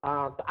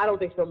 So I don't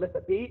think she'll miss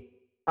a beat.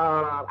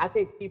 I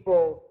think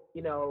people,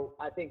 she's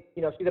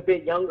a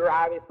bit younger,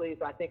 obviously,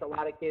 so I think a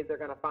lot of kids are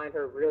going to find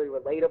her really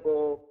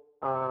relatable.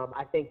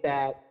 I think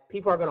that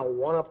people are going to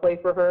want to play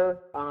for her.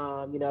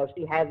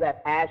 She has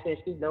that passion.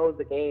 She knows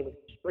the game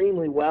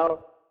extremely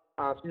well.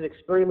 She's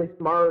extremely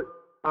smart.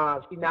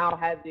 She now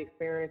has the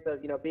experience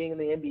of, being in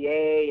the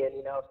NBA and,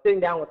 sitting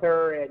down with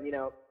her and,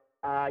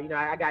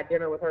 I got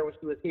dinner with her when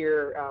she was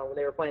here when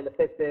they were playing the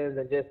Pistons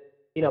and just,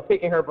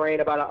 picking her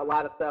brain about a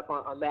lot of stuff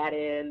on that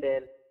end.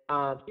 And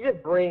she just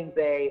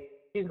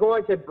she's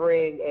going to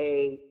bring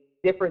a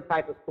different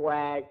type of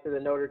swag to the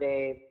Notre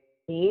Dame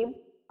team.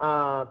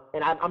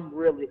 And I'm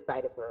really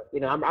excited for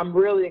her. I'm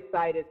really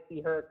excited to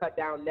see her cut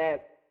down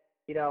nets,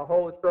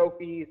 hold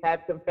trophies,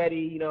 have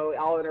confetti,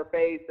 all in her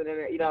face. And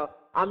then,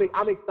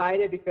 I'm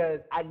excited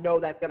because I know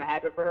that's going to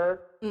happen for her.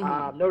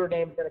 Mm-hmm. Notre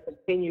Dame is going to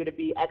continue to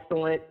be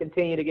excellent,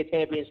 continue to get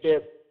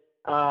championships,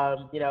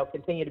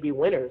 continue to be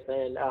winners.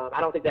 And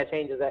I don't think that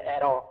changes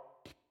at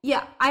all.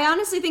 Yeah, I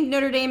honestly think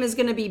Notre Dame is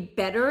going to be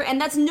better,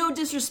 and that's no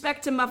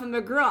disrespect to Muffet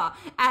McGraw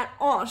at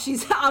all.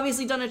 She's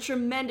obviously done a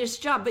tremendous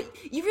job, but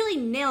you really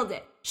nailed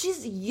it.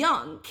 She's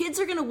young. Kids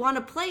are going to want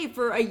to play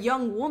for a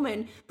young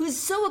woman who's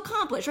so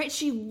accomplished, right?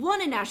 She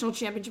won a national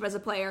championship as a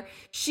player.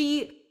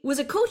 She was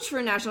a coach for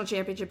a national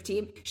championship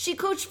team. She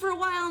coached for a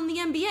while in the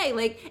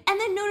NBA. And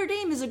then Notre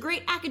Dame is a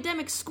great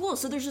academic school.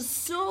 So there's just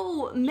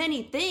so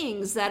many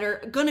things that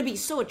are going to be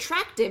so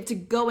attractive to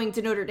going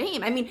to Notre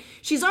Dame. I mean,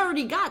 she's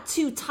already got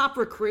 2 top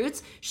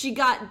recruits. She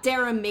got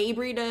Dara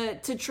Mabry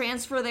to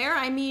transfer there.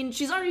 I mean,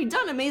 she's already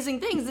done amazing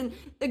things, and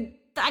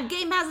that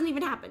game hasn't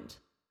even happened.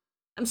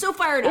 I'm so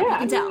fired up, you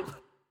can tell.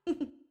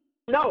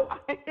 No,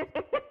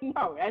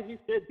 no, as you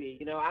should be.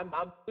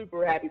 I'm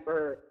super happy for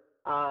her.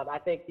 I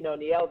think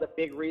Niele's a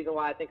big reason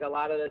why I think a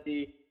lot of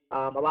the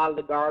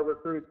guard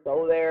recruits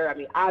go there. I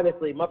mean,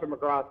 obviously Muffet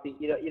McGraw.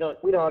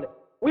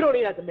 We don't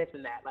even have to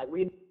mention that.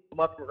 We know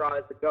Muffet McGraw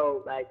is the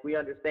GOAT. We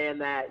understand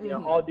that.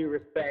 All due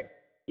respect,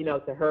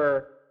 to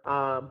her.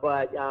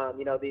 But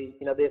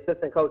the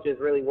assistant coaches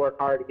really work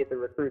hard to get the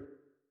recruits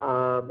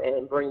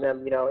and bring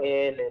them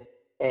in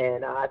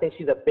and I think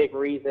she's a big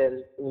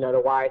reason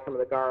to why some of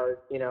the guards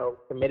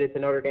committed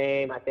to Notre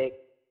Dame. I think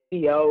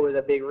CO is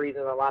a big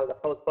reason a lot of the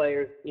post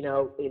players,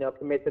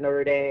 commit to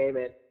Notre Dame.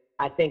 And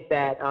I think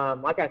that,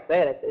 like I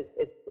said,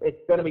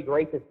 it's going to be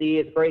great to see.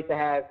 It's great to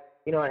have,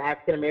 an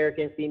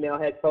African-American female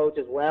head coach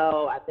as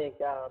well. I think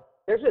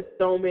there's just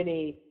so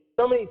many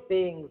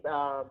things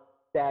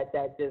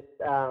that just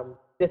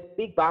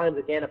speak volumes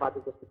again about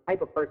the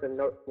type of person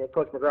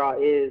Coach McGraw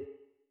is,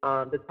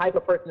 the type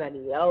of person that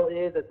Niele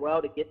is as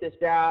well to get this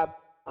job.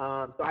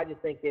 So I just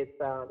think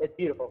it's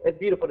beautiful. It's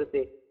beautiful to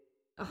see.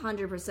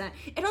 100%.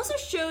 It also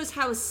shows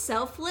how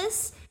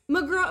selfless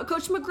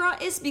Coach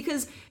McGraw is,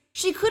 because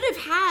she could have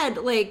had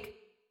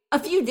a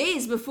few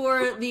days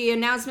before the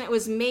announcement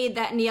was made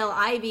that Niele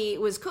Ivey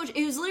was coach.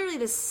 It was literally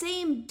the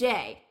same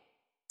day.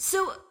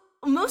 So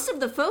most of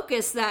the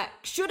focus that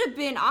should have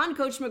been on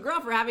Coach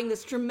McGraw for having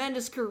this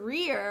tremendous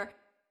career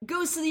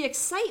goes to the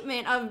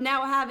excitement of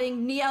now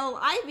having Niele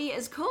Ivey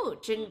as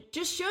coach, and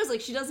just shows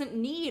she doesn't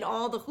need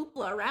all the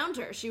hoopla around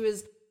her. She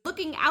was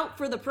looking out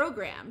for the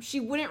program. She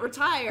wouldn't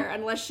retire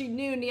unless she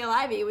knew Niele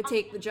Ivey would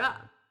take the job.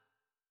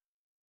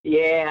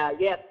 Yeah.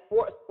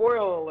 Spoiler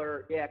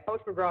alert. Yeah,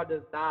 Coach McGraw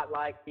does not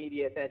like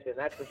media attention.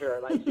 That's for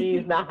sure.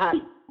 She's not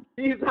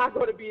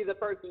going to be the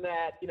person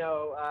that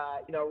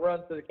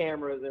runs to the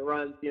cameras and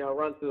runs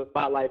to the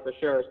spotlight for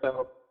sure.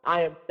 So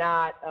I'm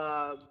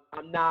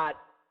not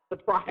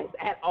surprised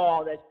at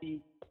all that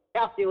she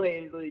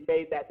calculatedly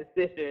made that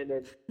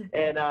decision.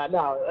 And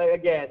no,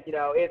 again,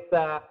 it's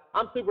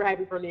I'm super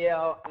happy for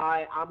Niele.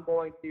 I'm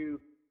going to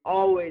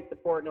always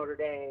support Notre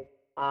Dame.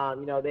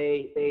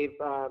 They've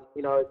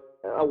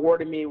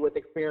awarded me with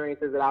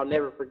experiences that I'll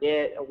never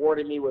forget,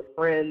 awarded me with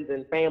friends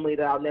and family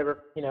that I'll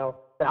never,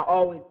 that I'll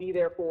always be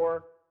there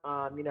for,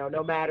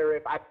 no matter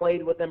if I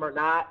played with them or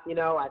not.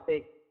 I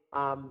think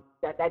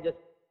that's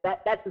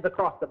just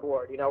across the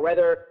board,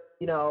 whether,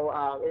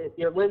 if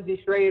you're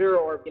Lindsey Schrader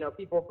or,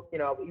 people,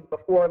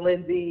 before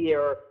Lindsey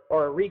or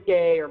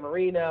Enrique or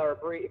Marina or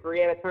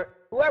Brianna Turner,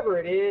 whoever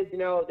it is,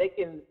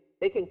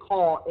 they can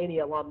call any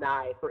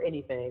alumni for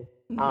anything.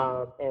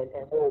 And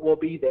we'll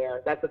be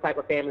there. That's the type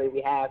of family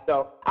we have.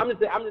 So I'm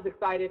just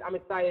excited. I'm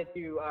excited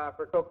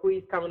for Coach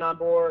Cleese coming on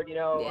board,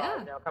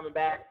 coming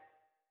back.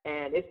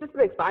 And it's just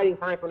an exciting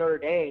time for Notre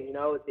Dame.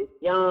 It's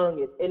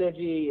young, it's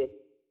energy,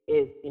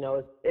 it's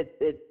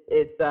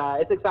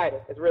exciting.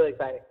 It's really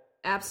exciting.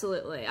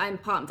 Absolutely. I'm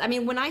pumped. I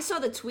mean, when I saw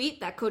the tweet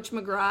that Coach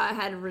McGraw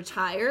had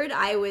retired,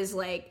 I was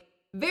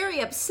very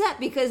upset,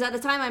 because at the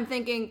time I'm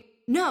thinking,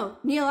 no,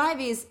 Niele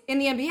Ivey's in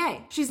the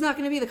NBA. She's not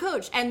going to be the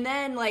coach. And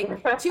then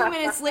 2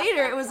 minutes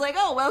later, it was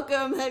oh,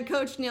 welcome head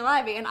coach Niele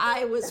Ivey. And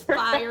I was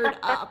fired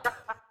up.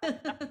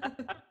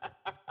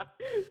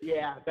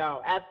 Yeah,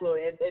 no,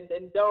 absolutely.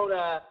 And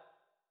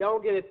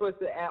don't get it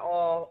twisted at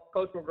all.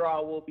 Coach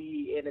McGraw will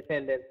be in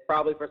attendance,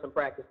 probably for some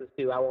practices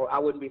too. I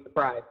wouldn't be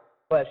surprised.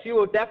 But she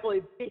will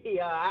definitely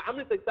be. I'm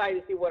just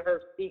excited to see what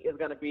her seat is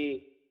going to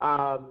be.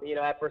 At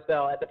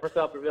the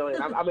Purcell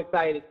Pavilion. I'm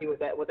excited to see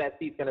what that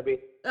seat's going to be.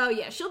 Oh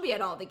yeah, she'll be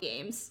at all the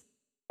games.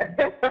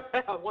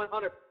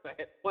 100%.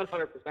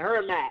 Her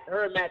and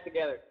Matt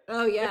together.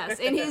 Oh yes,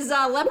 in his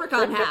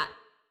leprechaun hat.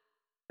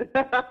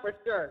 For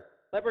sure.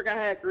 Leprechaun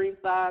hat, green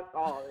socks,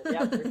 all of it.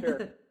 Yeah, for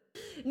sure.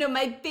 No,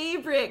 my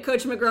favorite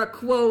Coach McGraw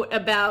quote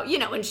about,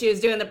 when she was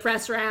doing the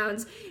press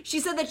rounds,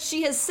 she said that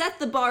she has set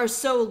the bar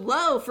so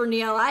low for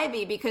Niele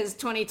Ivey because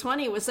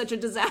 2020 was such a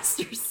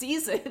disaster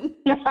season.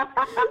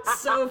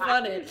 So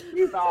funny.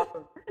 She's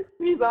awesome.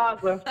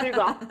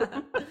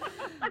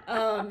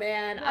 Oh,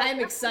 man. I'm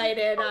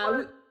excited.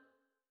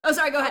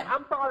 Sorry, go ahead.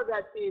 I'm proud of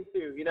that team,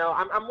 too.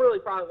 I'm really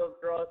proud of those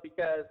girls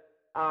because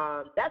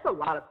that's a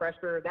lot of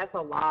pressure. That's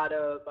a lot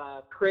of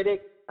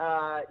critics.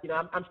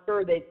 I'm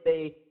sure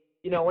they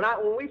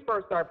when we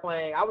first started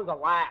playing, I was the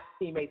last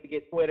teammate to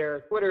get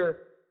Twitter. Twitter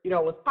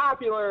was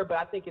popular, but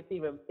I think it's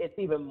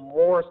even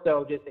more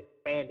so just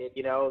expanded,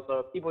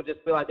 so people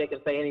just feel like they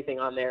can say anything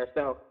on there.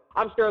 So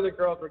I'm sure the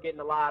girls were getting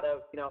a lot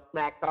of,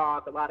 smack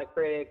talk, a lot of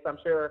critics. I'm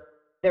sure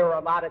there were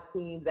a lot of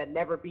teams that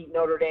never beat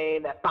Notre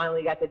Dame that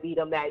finally got to beat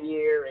them that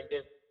year and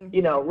just,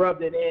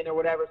 rubbed it in or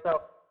whatever.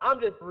 So I'm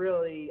just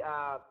really,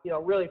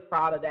 really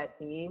proud of that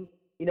team,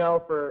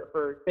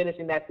 for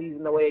finishing that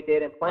season the way it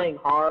did and playing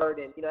hard.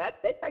 And,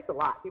 that takes a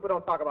lot. People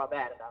don't talk about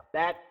that enough.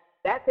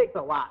 That takes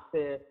a lot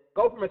to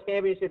go from a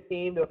championship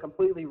team to a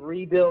completely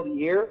rebuild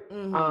year.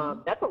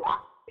 That's a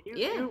lot.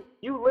 You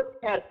look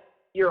at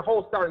your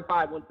whole starting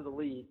five went to the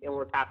league and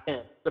were top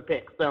 10 to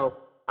pick. So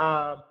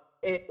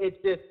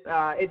it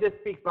just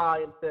speaks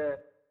volumes to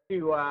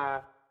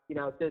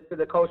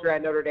the culture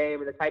at Notre Dame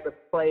and the type of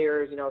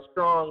players,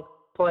 strong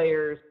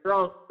players,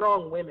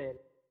 strong women,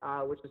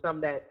 which is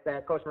something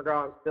that Coach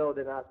McGraw instilled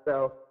in us.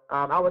 So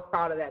I was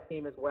proud of that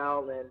team as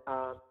well,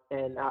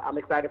 and I'm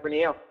excited for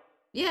Niele.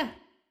 Yeah.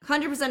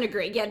 100%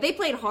 agree. Yeah, they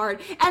played hard.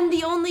 And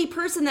the only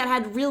person that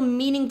had real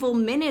meaningful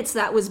minutes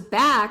that was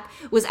back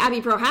was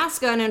Abby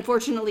Prohaska, and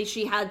unfortunately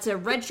she had to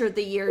redshirt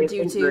the year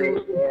due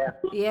to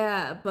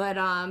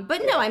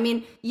but no, I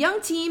mean,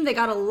 young team, they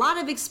got a lot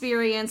of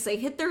experience, they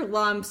hit their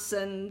lumps,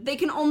 and they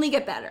can only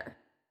get better.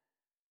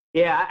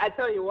 Yeah, I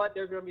tell you what,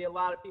 there's going to be a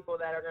lot of people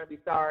that are going to be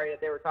sorry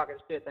that they were talking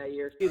shit that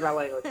year. Excuse my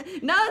language.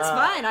 No, it's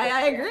fine.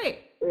 I agree.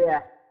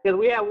 Yeah. Because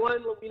we had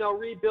one,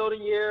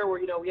 rebuilding year where,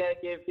 we had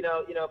to give,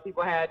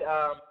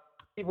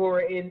 people were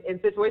in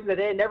situations that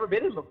they had never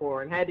been in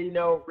before and had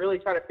to, really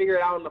try to figure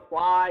it out on the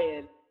fly.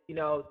 And,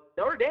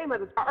 Notre Dame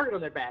has a target on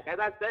their back. As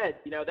I said,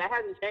 that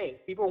hasn't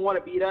changed. People want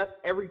to beat us.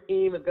 Every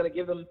team is going to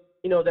give them,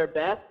 their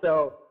best.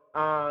 So,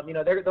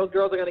 those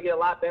girls are going to get a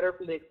lot better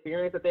from the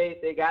experience that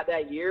they got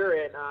that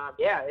year. And,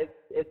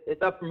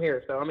 it's up from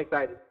here. So I'm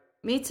excited.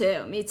 Me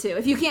too.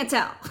 If you can't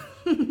tell.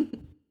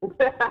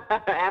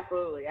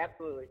 Absolutely.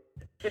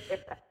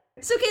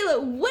 So,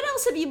 Kaila, what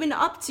else have you been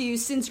up to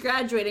since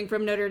graduating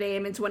from Notre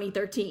Dame in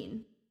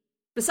 2013?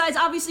 Besides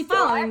obviously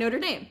following Notre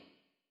Dame.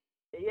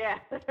 Yeah,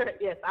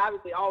 yes,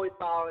 obviously always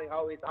following,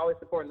 always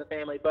supporting the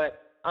family.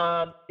 But, so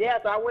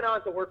I went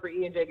on to work for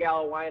E&J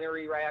Gallo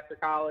Winery right after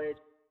college.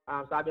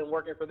 So I've been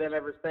working for them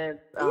ever since.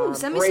 Ooh,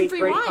 send me some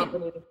free wine.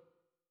 Company.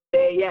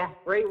 Yeah,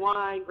 great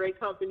wine, great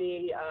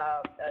company,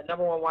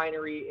 number one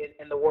winery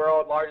in the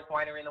world, largest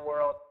winery in the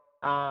world.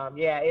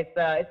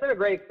 It's been a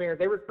great experience.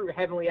 They recruit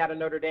heavily out of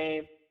Notre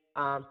Dame.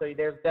 So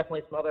there's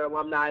definitely some other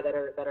alumni that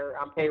are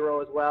on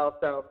payroll as well.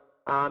 So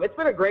it's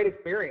been a great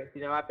experience.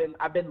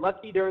 I've been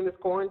lucky during this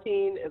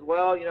quarantine as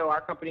well.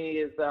 Our company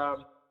is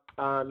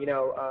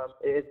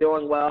is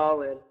doing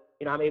well, and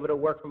I'm able to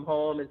work from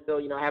home and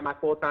still have my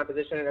full-time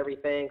position and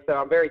everything. So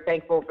I'm very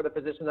thankful for the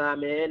position that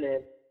I'm in,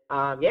 and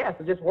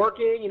so just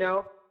working.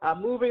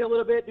 Moving a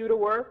little bit due to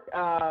work.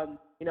 So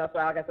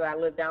like I said, I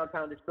live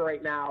downtown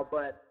Detroit now,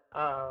 but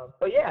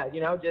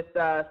just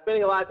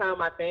spending a lot of time with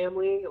my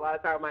family, a lot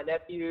of time with my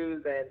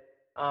nephews, and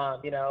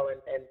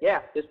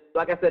just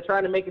like I said,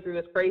 trying to make it through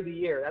this crazy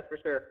year. That's for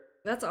sure.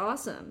 That's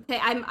awesome. Hey,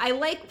 I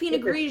like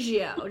Pinot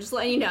Grigio. Just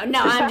letting you know.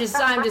 No, I'm just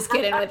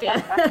kidding with you.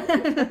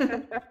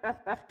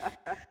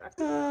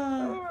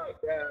 Oh my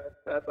God,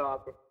 that's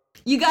awesome.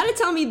 You got to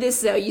tell me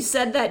this though. You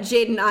said that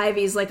Jaden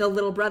Ivey's like a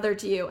little brother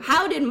to you.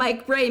 How did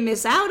Mike Bray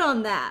miss out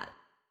on that?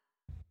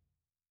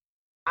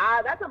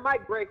 That's a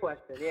Mike Bray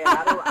question. Yeah,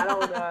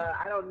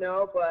 I don't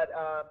know, but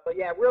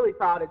yeah, really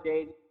proud of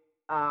Jaden.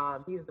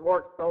 He's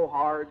worked so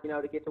hard,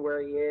 to get to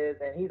where he is,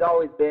 and he's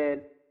always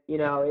been,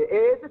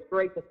 it's just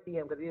great to see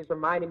him because he just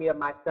reminded me of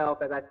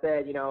myself. As I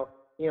said,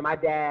 my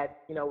dad,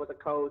 was a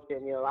coach,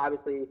 and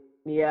obviously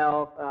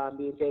Niele,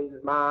 being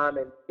Jaden's mom,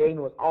 and Jaden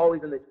was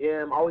always in the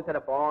gym, always had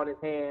a ball in his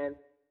hand,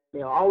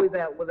 always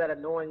was that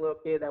annoying little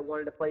kid that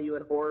wanted to play you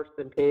in horse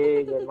and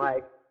pig and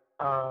like.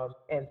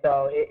 And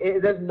so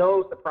there's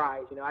no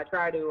surprise. I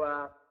try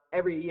to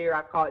every year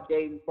I've caught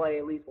Jaden play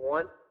at least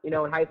once. In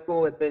high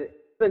school it's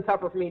been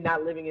tougher for me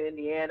not living in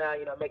Indiana.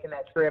 Making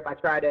that trip. I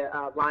try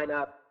to line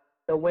up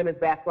the women's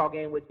basketball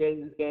game with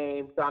Jaden's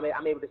game, so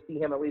I'm able to see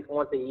him at least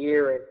once a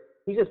year, and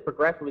he's just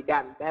progressively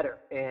gotten better.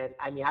 And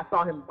I mean, I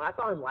saw him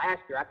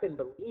last year. I couldn't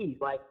believe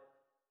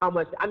how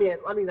much. I mean,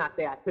 let me not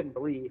say I couldn't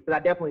believe, because I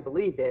definitely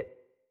believed it,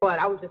 but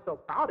I was just so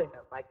proud of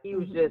him. Like he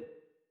was just.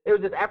 It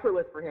was just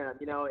effortless for him,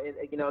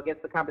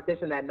 against the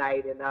competition that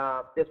night, and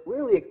just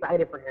really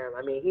excited for him.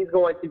 I mean, he's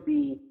going to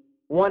be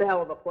one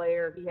hell of a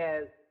player. He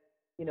has,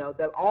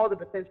 all the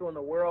potential in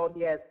the world.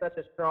 He has such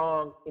a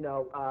strong,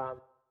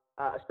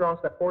 strong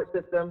support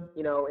system,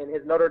 in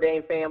his Notre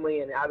Dame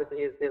family, and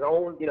obviously his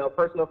own,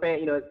 personal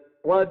family, his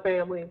blood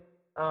family.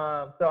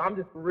 So I'm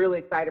just really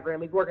excited for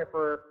him. He's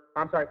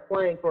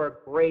playing for a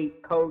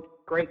great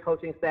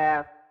coaching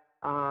staff.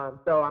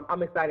 So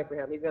I'm excited for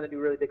him. He's going to do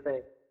really big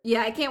things.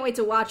 Yeah, I can't wait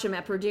to watch him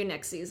at Purdue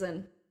next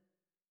season.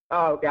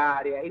 Oh,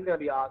 God, yeah, he's going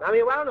to be awesome. I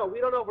mean, I don't know.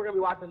 We don't know if we're going to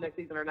be watching him next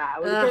season or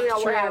not. Depending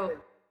on what happens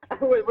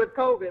with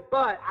COVID.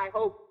 But I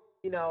hope,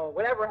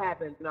 whatever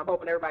happens, I'm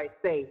hoping everybody's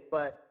safe.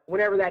 But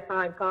whenever that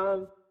time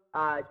comes,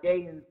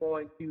 Jaden's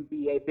going to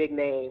be a big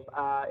name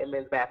in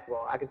men's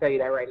basketball. I can tell you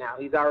that right now.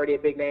 He's already a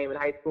big name in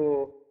high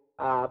school,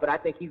 but I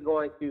think he's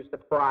going to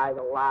surprise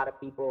a lot of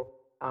people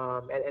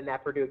in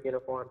that Purdue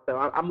uniform. So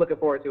I'm looking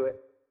forward to it.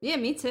 Yeah,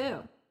 me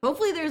too.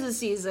 Hopefully there's a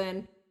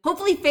season.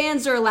 Hopefully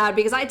fans are allowed,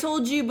 because I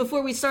told you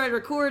before we started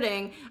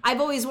recording, I've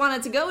always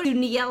wanted to go to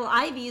Niele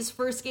Ivey's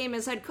first game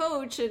as head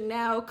coach, and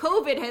now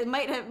COVID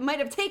might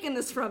have taken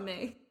this from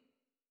me.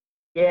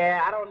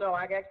 Yeah, I don't know.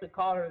 I actually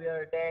called her the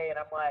other day, and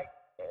I'm like,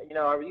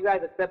 are you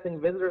guys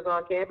accepting visitors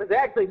on campus? They're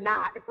actually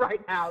not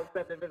right now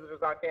accepting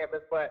visitors on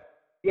campus, but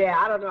yeah,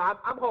 I don't know.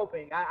 I'm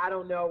hoping. I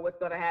don't know what's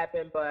going to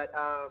happen, but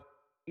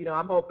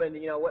I'm hoping.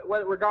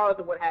 Regardless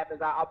of what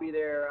happens, I'll be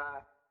there.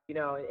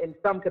 In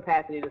some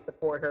capacity to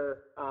support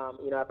her,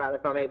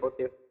 if I'm able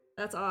to.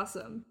 That's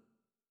awesome.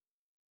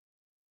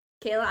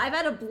 Kaila, I've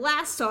had a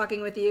blast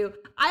talking with you.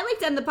 I like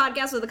to end the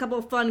podcast with a couple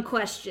of fun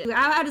questions.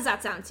 How does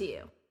that sound to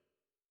you?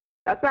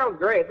 That sounds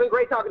great. It's been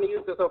great talking to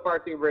you so far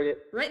too,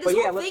 Bridget. Right, this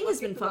whole thing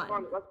has been fun.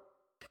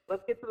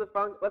 Let's get to the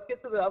fun. Let's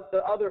get to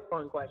the other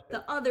fun questions.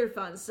 The other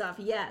fun stuff,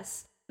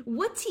 yes.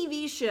 What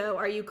TV show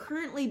are you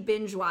currently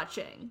binge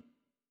watching?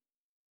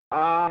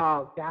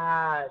 Oh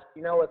gosh,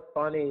 what's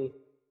funny?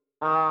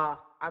 I'm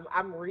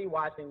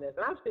rewatching this,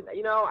 and I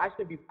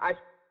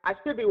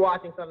should be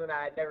watching something that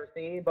I'd never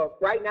seen, but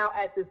right now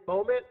at this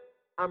moment,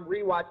 I'm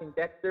rewatching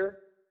Dexter.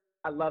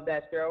 I love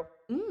that show.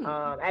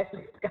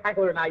 Actually,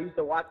 Skylar and I used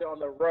to watch it on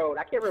the road.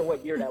 I can't remember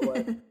what year that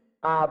was,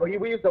 but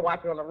we used to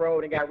watch it on the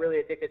road and got really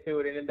addicted to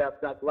it and ended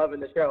up loving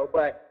the show.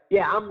 But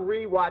yeah, I'm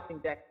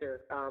rewatching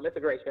Dexter. It's a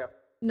great show.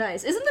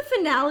 Nice. Isn't the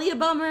finale a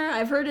bummer?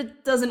 I've heard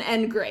it doesn't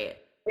end great.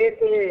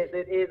 It is.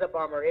 It is a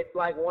bummer. It's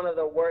like one of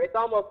the worst. It's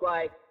almost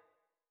like,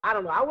 I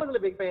don't know. I wasn't a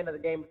big fan of the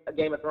Game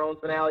of Thrones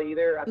finale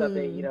either. I thought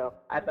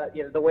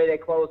the way they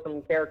closed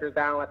some characters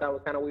down, I thought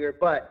was kind of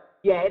weird. But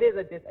yeah, it is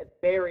a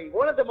very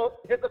one of the most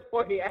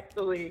disappointing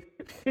actually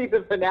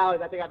season finales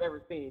I think I've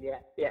ever seen. Yeah,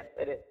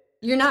 it is.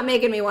 You're not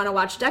making me want to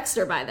watch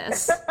Dexter by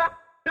this.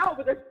 No,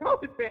 but the show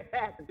is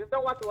fantastic. Just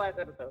don't watch the last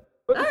episode.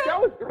 But the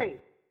show is great.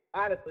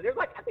 Honestly,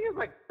 I think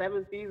it's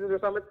 7 seasons or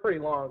something. It's a pretty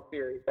long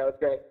series, so it's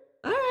great.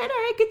 All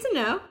right, good to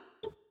know.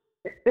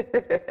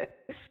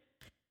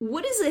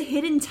 What is a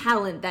hidden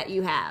talent that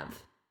you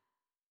have?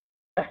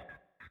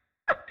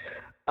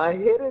 A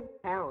hidden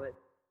talent?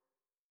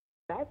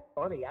 That's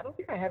funny. I don't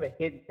think I have a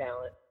hidden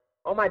talent.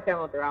 All my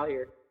talents are out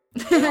here.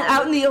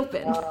 Out in the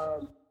open.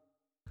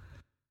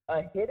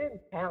 A hidden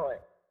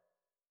talent.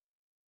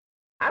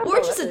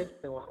 Or just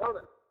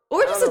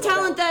a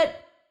talent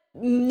that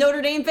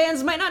Notre Dame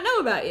fans might not know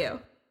about you.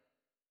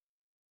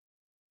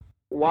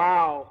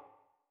 Wow.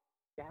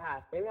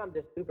 Gosh, maybe I'm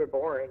just super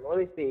boring. Let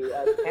me see.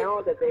 A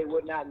talent that they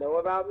would not know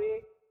about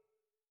me?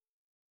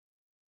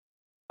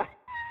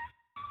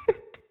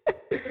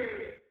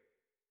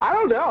 I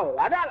don't know.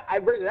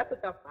 That's a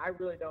tough one. I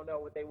really don't know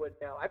what they would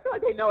know. I feel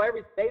like they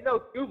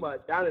know too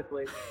much,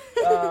 honestly.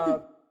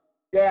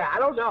 Yeah, I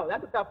don't know.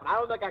 That's a tough one. I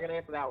don't think I can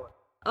answer that one.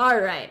 All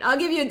right, I'll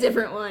give you a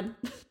different one.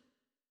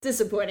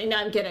 Disappointing. No,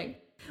 I'm kidding.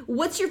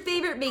 What's your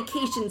favorite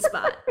vacation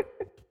spot?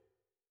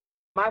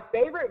 My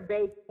favorite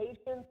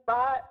vacation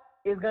spot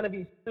is going to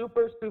be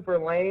super, super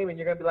lame, and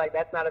you're going to be like,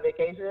 that's not a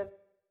vacation.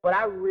 But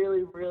I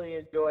really, really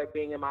enjoy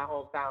being in my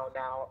hometown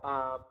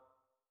now.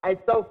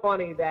 It's so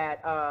funny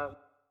that, I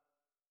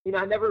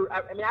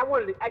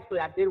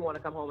did want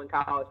to come home in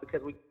college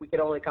because we could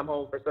only come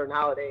home for certain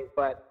holidays.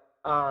 But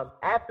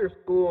after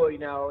school,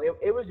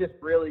 it was just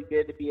really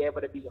good to be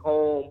able to be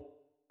home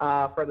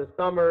for the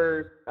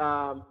summers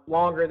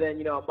longer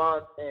than, a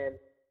month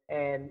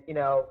and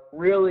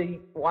really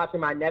watching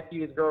my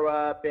nephews grow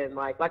up. And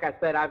like I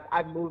said,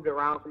 I've moved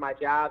around for my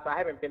job, so I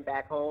haven't been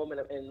back home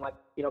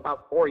in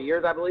about 4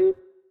 years, I believe.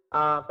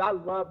 So I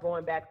love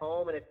going back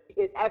home, and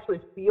it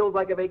actually feels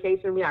like a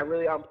vacation to me. I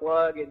really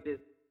unplug and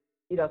just,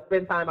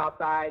 spend time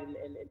outside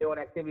and doing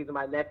activities with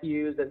my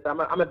nephews. And so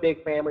I'm a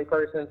big family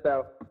person.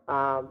 So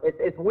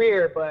it's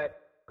weird, but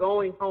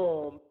going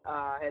home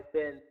has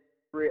been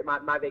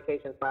my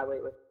vacation spot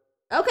lately.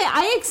 Okay,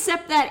 I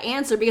accept that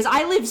answer because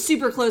I live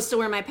super close to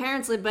where my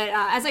parents live. But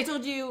as I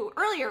told you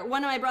earlier,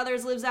 one of my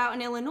brothers lives out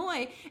in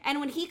Illinois. And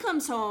when he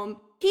comes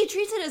home, he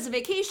treats it as a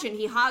vacation.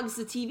 He hogs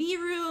the TV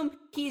room.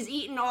 He's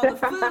eating all the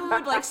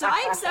food. So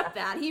I accept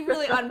that. He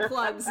really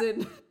unplugs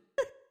and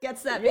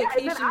gets that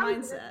vacation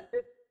mindset.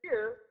 This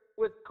year,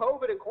 with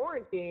COVID and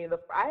quarantine,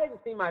 I hadn't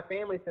seen my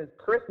family since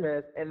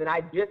Christmas. And then I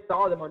just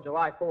saw them on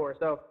July 4th.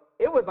 So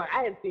it was like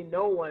I hadn't seen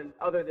no one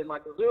other than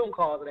the Zoom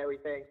calls and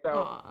everything.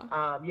 So,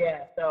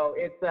 so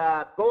it's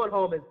going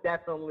home is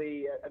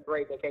definitely a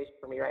great vacation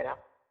for me right now.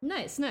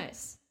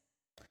 Nice.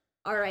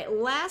 All right,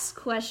 last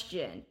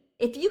question.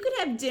 If you could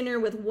have dinner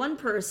with one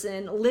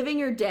person,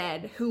 living or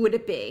dead, who would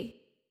it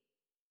be?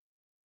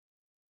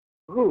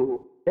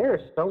 Ooh, there are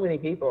so many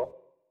people.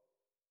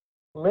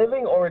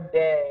 Living or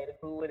dead,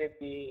 who would it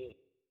be?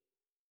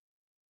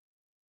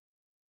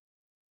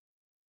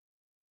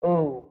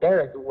 Ooh,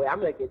 I'm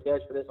going to get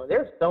judged for this one.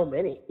 There's so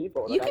many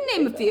people. You can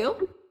name a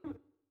few.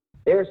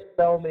 There's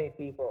so many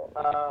people.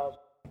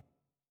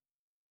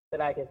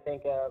 that I can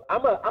think of.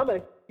 I'm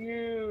a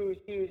huge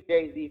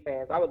Jay-Z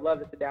fan. So I would love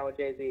to sit down with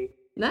Jay-Z.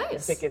 Nice.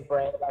 And pick his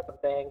brain about some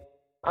things.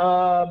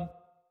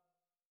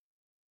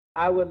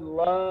 I would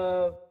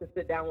love to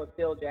sit down with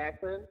Phil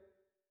Jackson.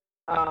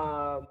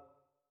 And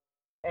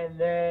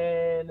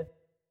then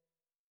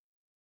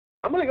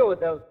I'm gonna go with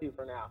those two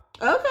for now.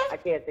 Okay. I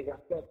can't think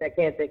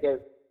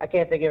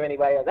of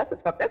anybody else.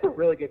 That's a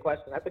really good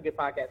question. That's a good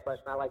podcast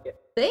question. I like it.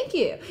 Thank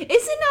you. Isn't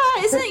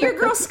it your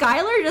girl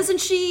Skylar? Doesn't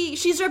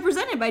she's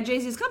represented by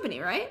Jay-Z's company,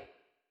 right?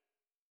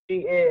 She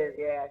is,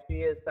 yeah.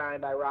 She is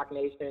signed by Rock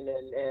Nation,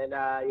 and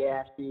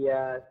she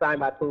signed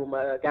by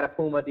Puma. Got a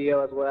Puma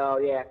deal as well.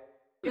 Yeah.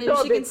 Maybe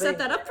she can set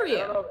that up for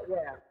you.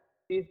 Yeah,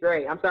 she's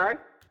great. I'm sorry.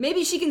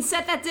 Maybe she can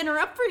set that dinner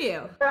up for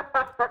you.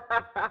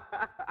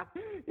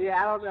 Yeah,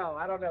 I don't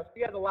know.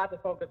 She has a lot to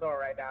focus on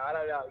right now. I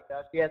don't know.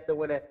 She has to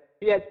win it.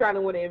 She is trying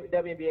to win a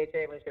WNBA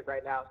championship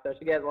right now, so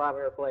she has a lot on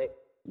her plate.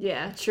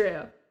 Yeah,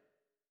 true.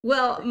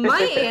 Well,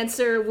 my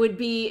answer would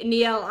be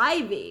Niele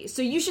Ivey.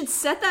 So you should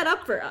set that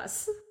up for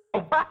us.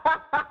 Oh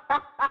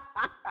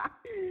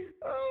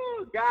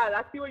God,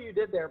 I see what you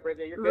did there,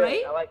 Bridget. You're good.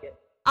 Right? I like it.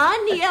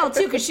 On Niele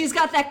too, because she's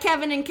got that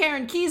Kevin and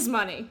Karen Keys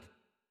money.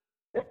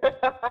 That's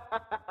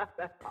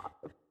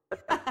awesome.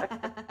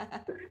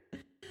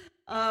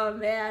 Oh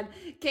man,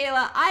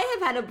 Kaila, I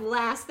have had a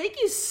blast. Thank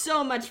you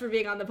so much for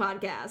being on the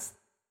podcast.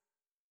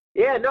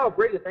 Yeah, no,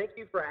 Bridget, thank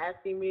you for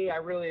asking me. I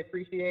really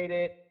appreciate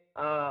it.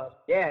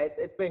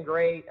 It's been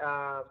great.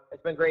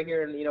 It's been great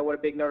hearing, what a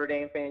big Notre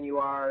Dame fan you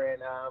are,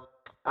 and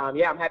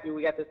I'm happy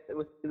we got this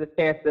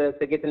chance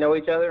to get to know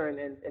each other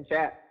and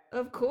chat.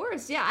 Of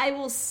course, yeah. I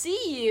will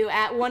see you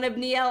at one of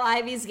Niele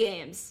Ivey's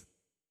games.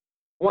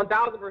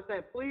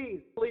 1,000%.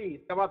 Please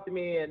come up to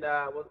me and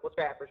we'll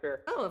chat for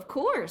sure. Oh, of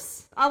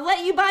course. I'll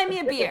let you buy me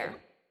a beer.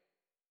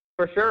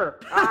 For sure.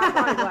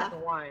 Probably a glass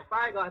of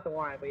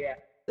wine, but yeah.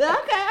 Okay, all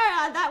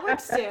right, that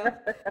works too.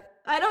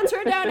 I don't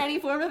turn down any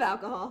form of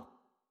alcohol.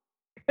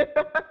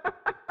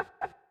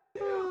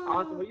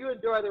 Awesome. Well, you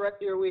enjoy the rest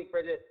of your week,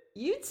 Bridget.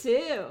 You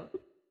too.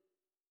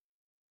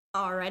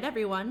 All right,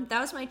 everyone.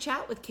 That was my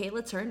chat with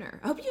Kaila Turner.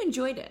 I hope you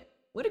enjoyed it.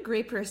 What a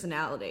great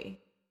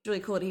personality. It's really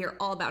cool to hear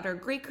all about her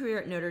great career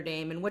at Notre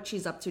Dame and what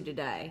she's up to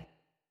today.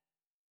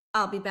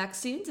 I'll be back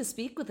soon to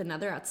speak with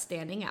another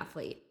outstanding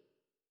athlete.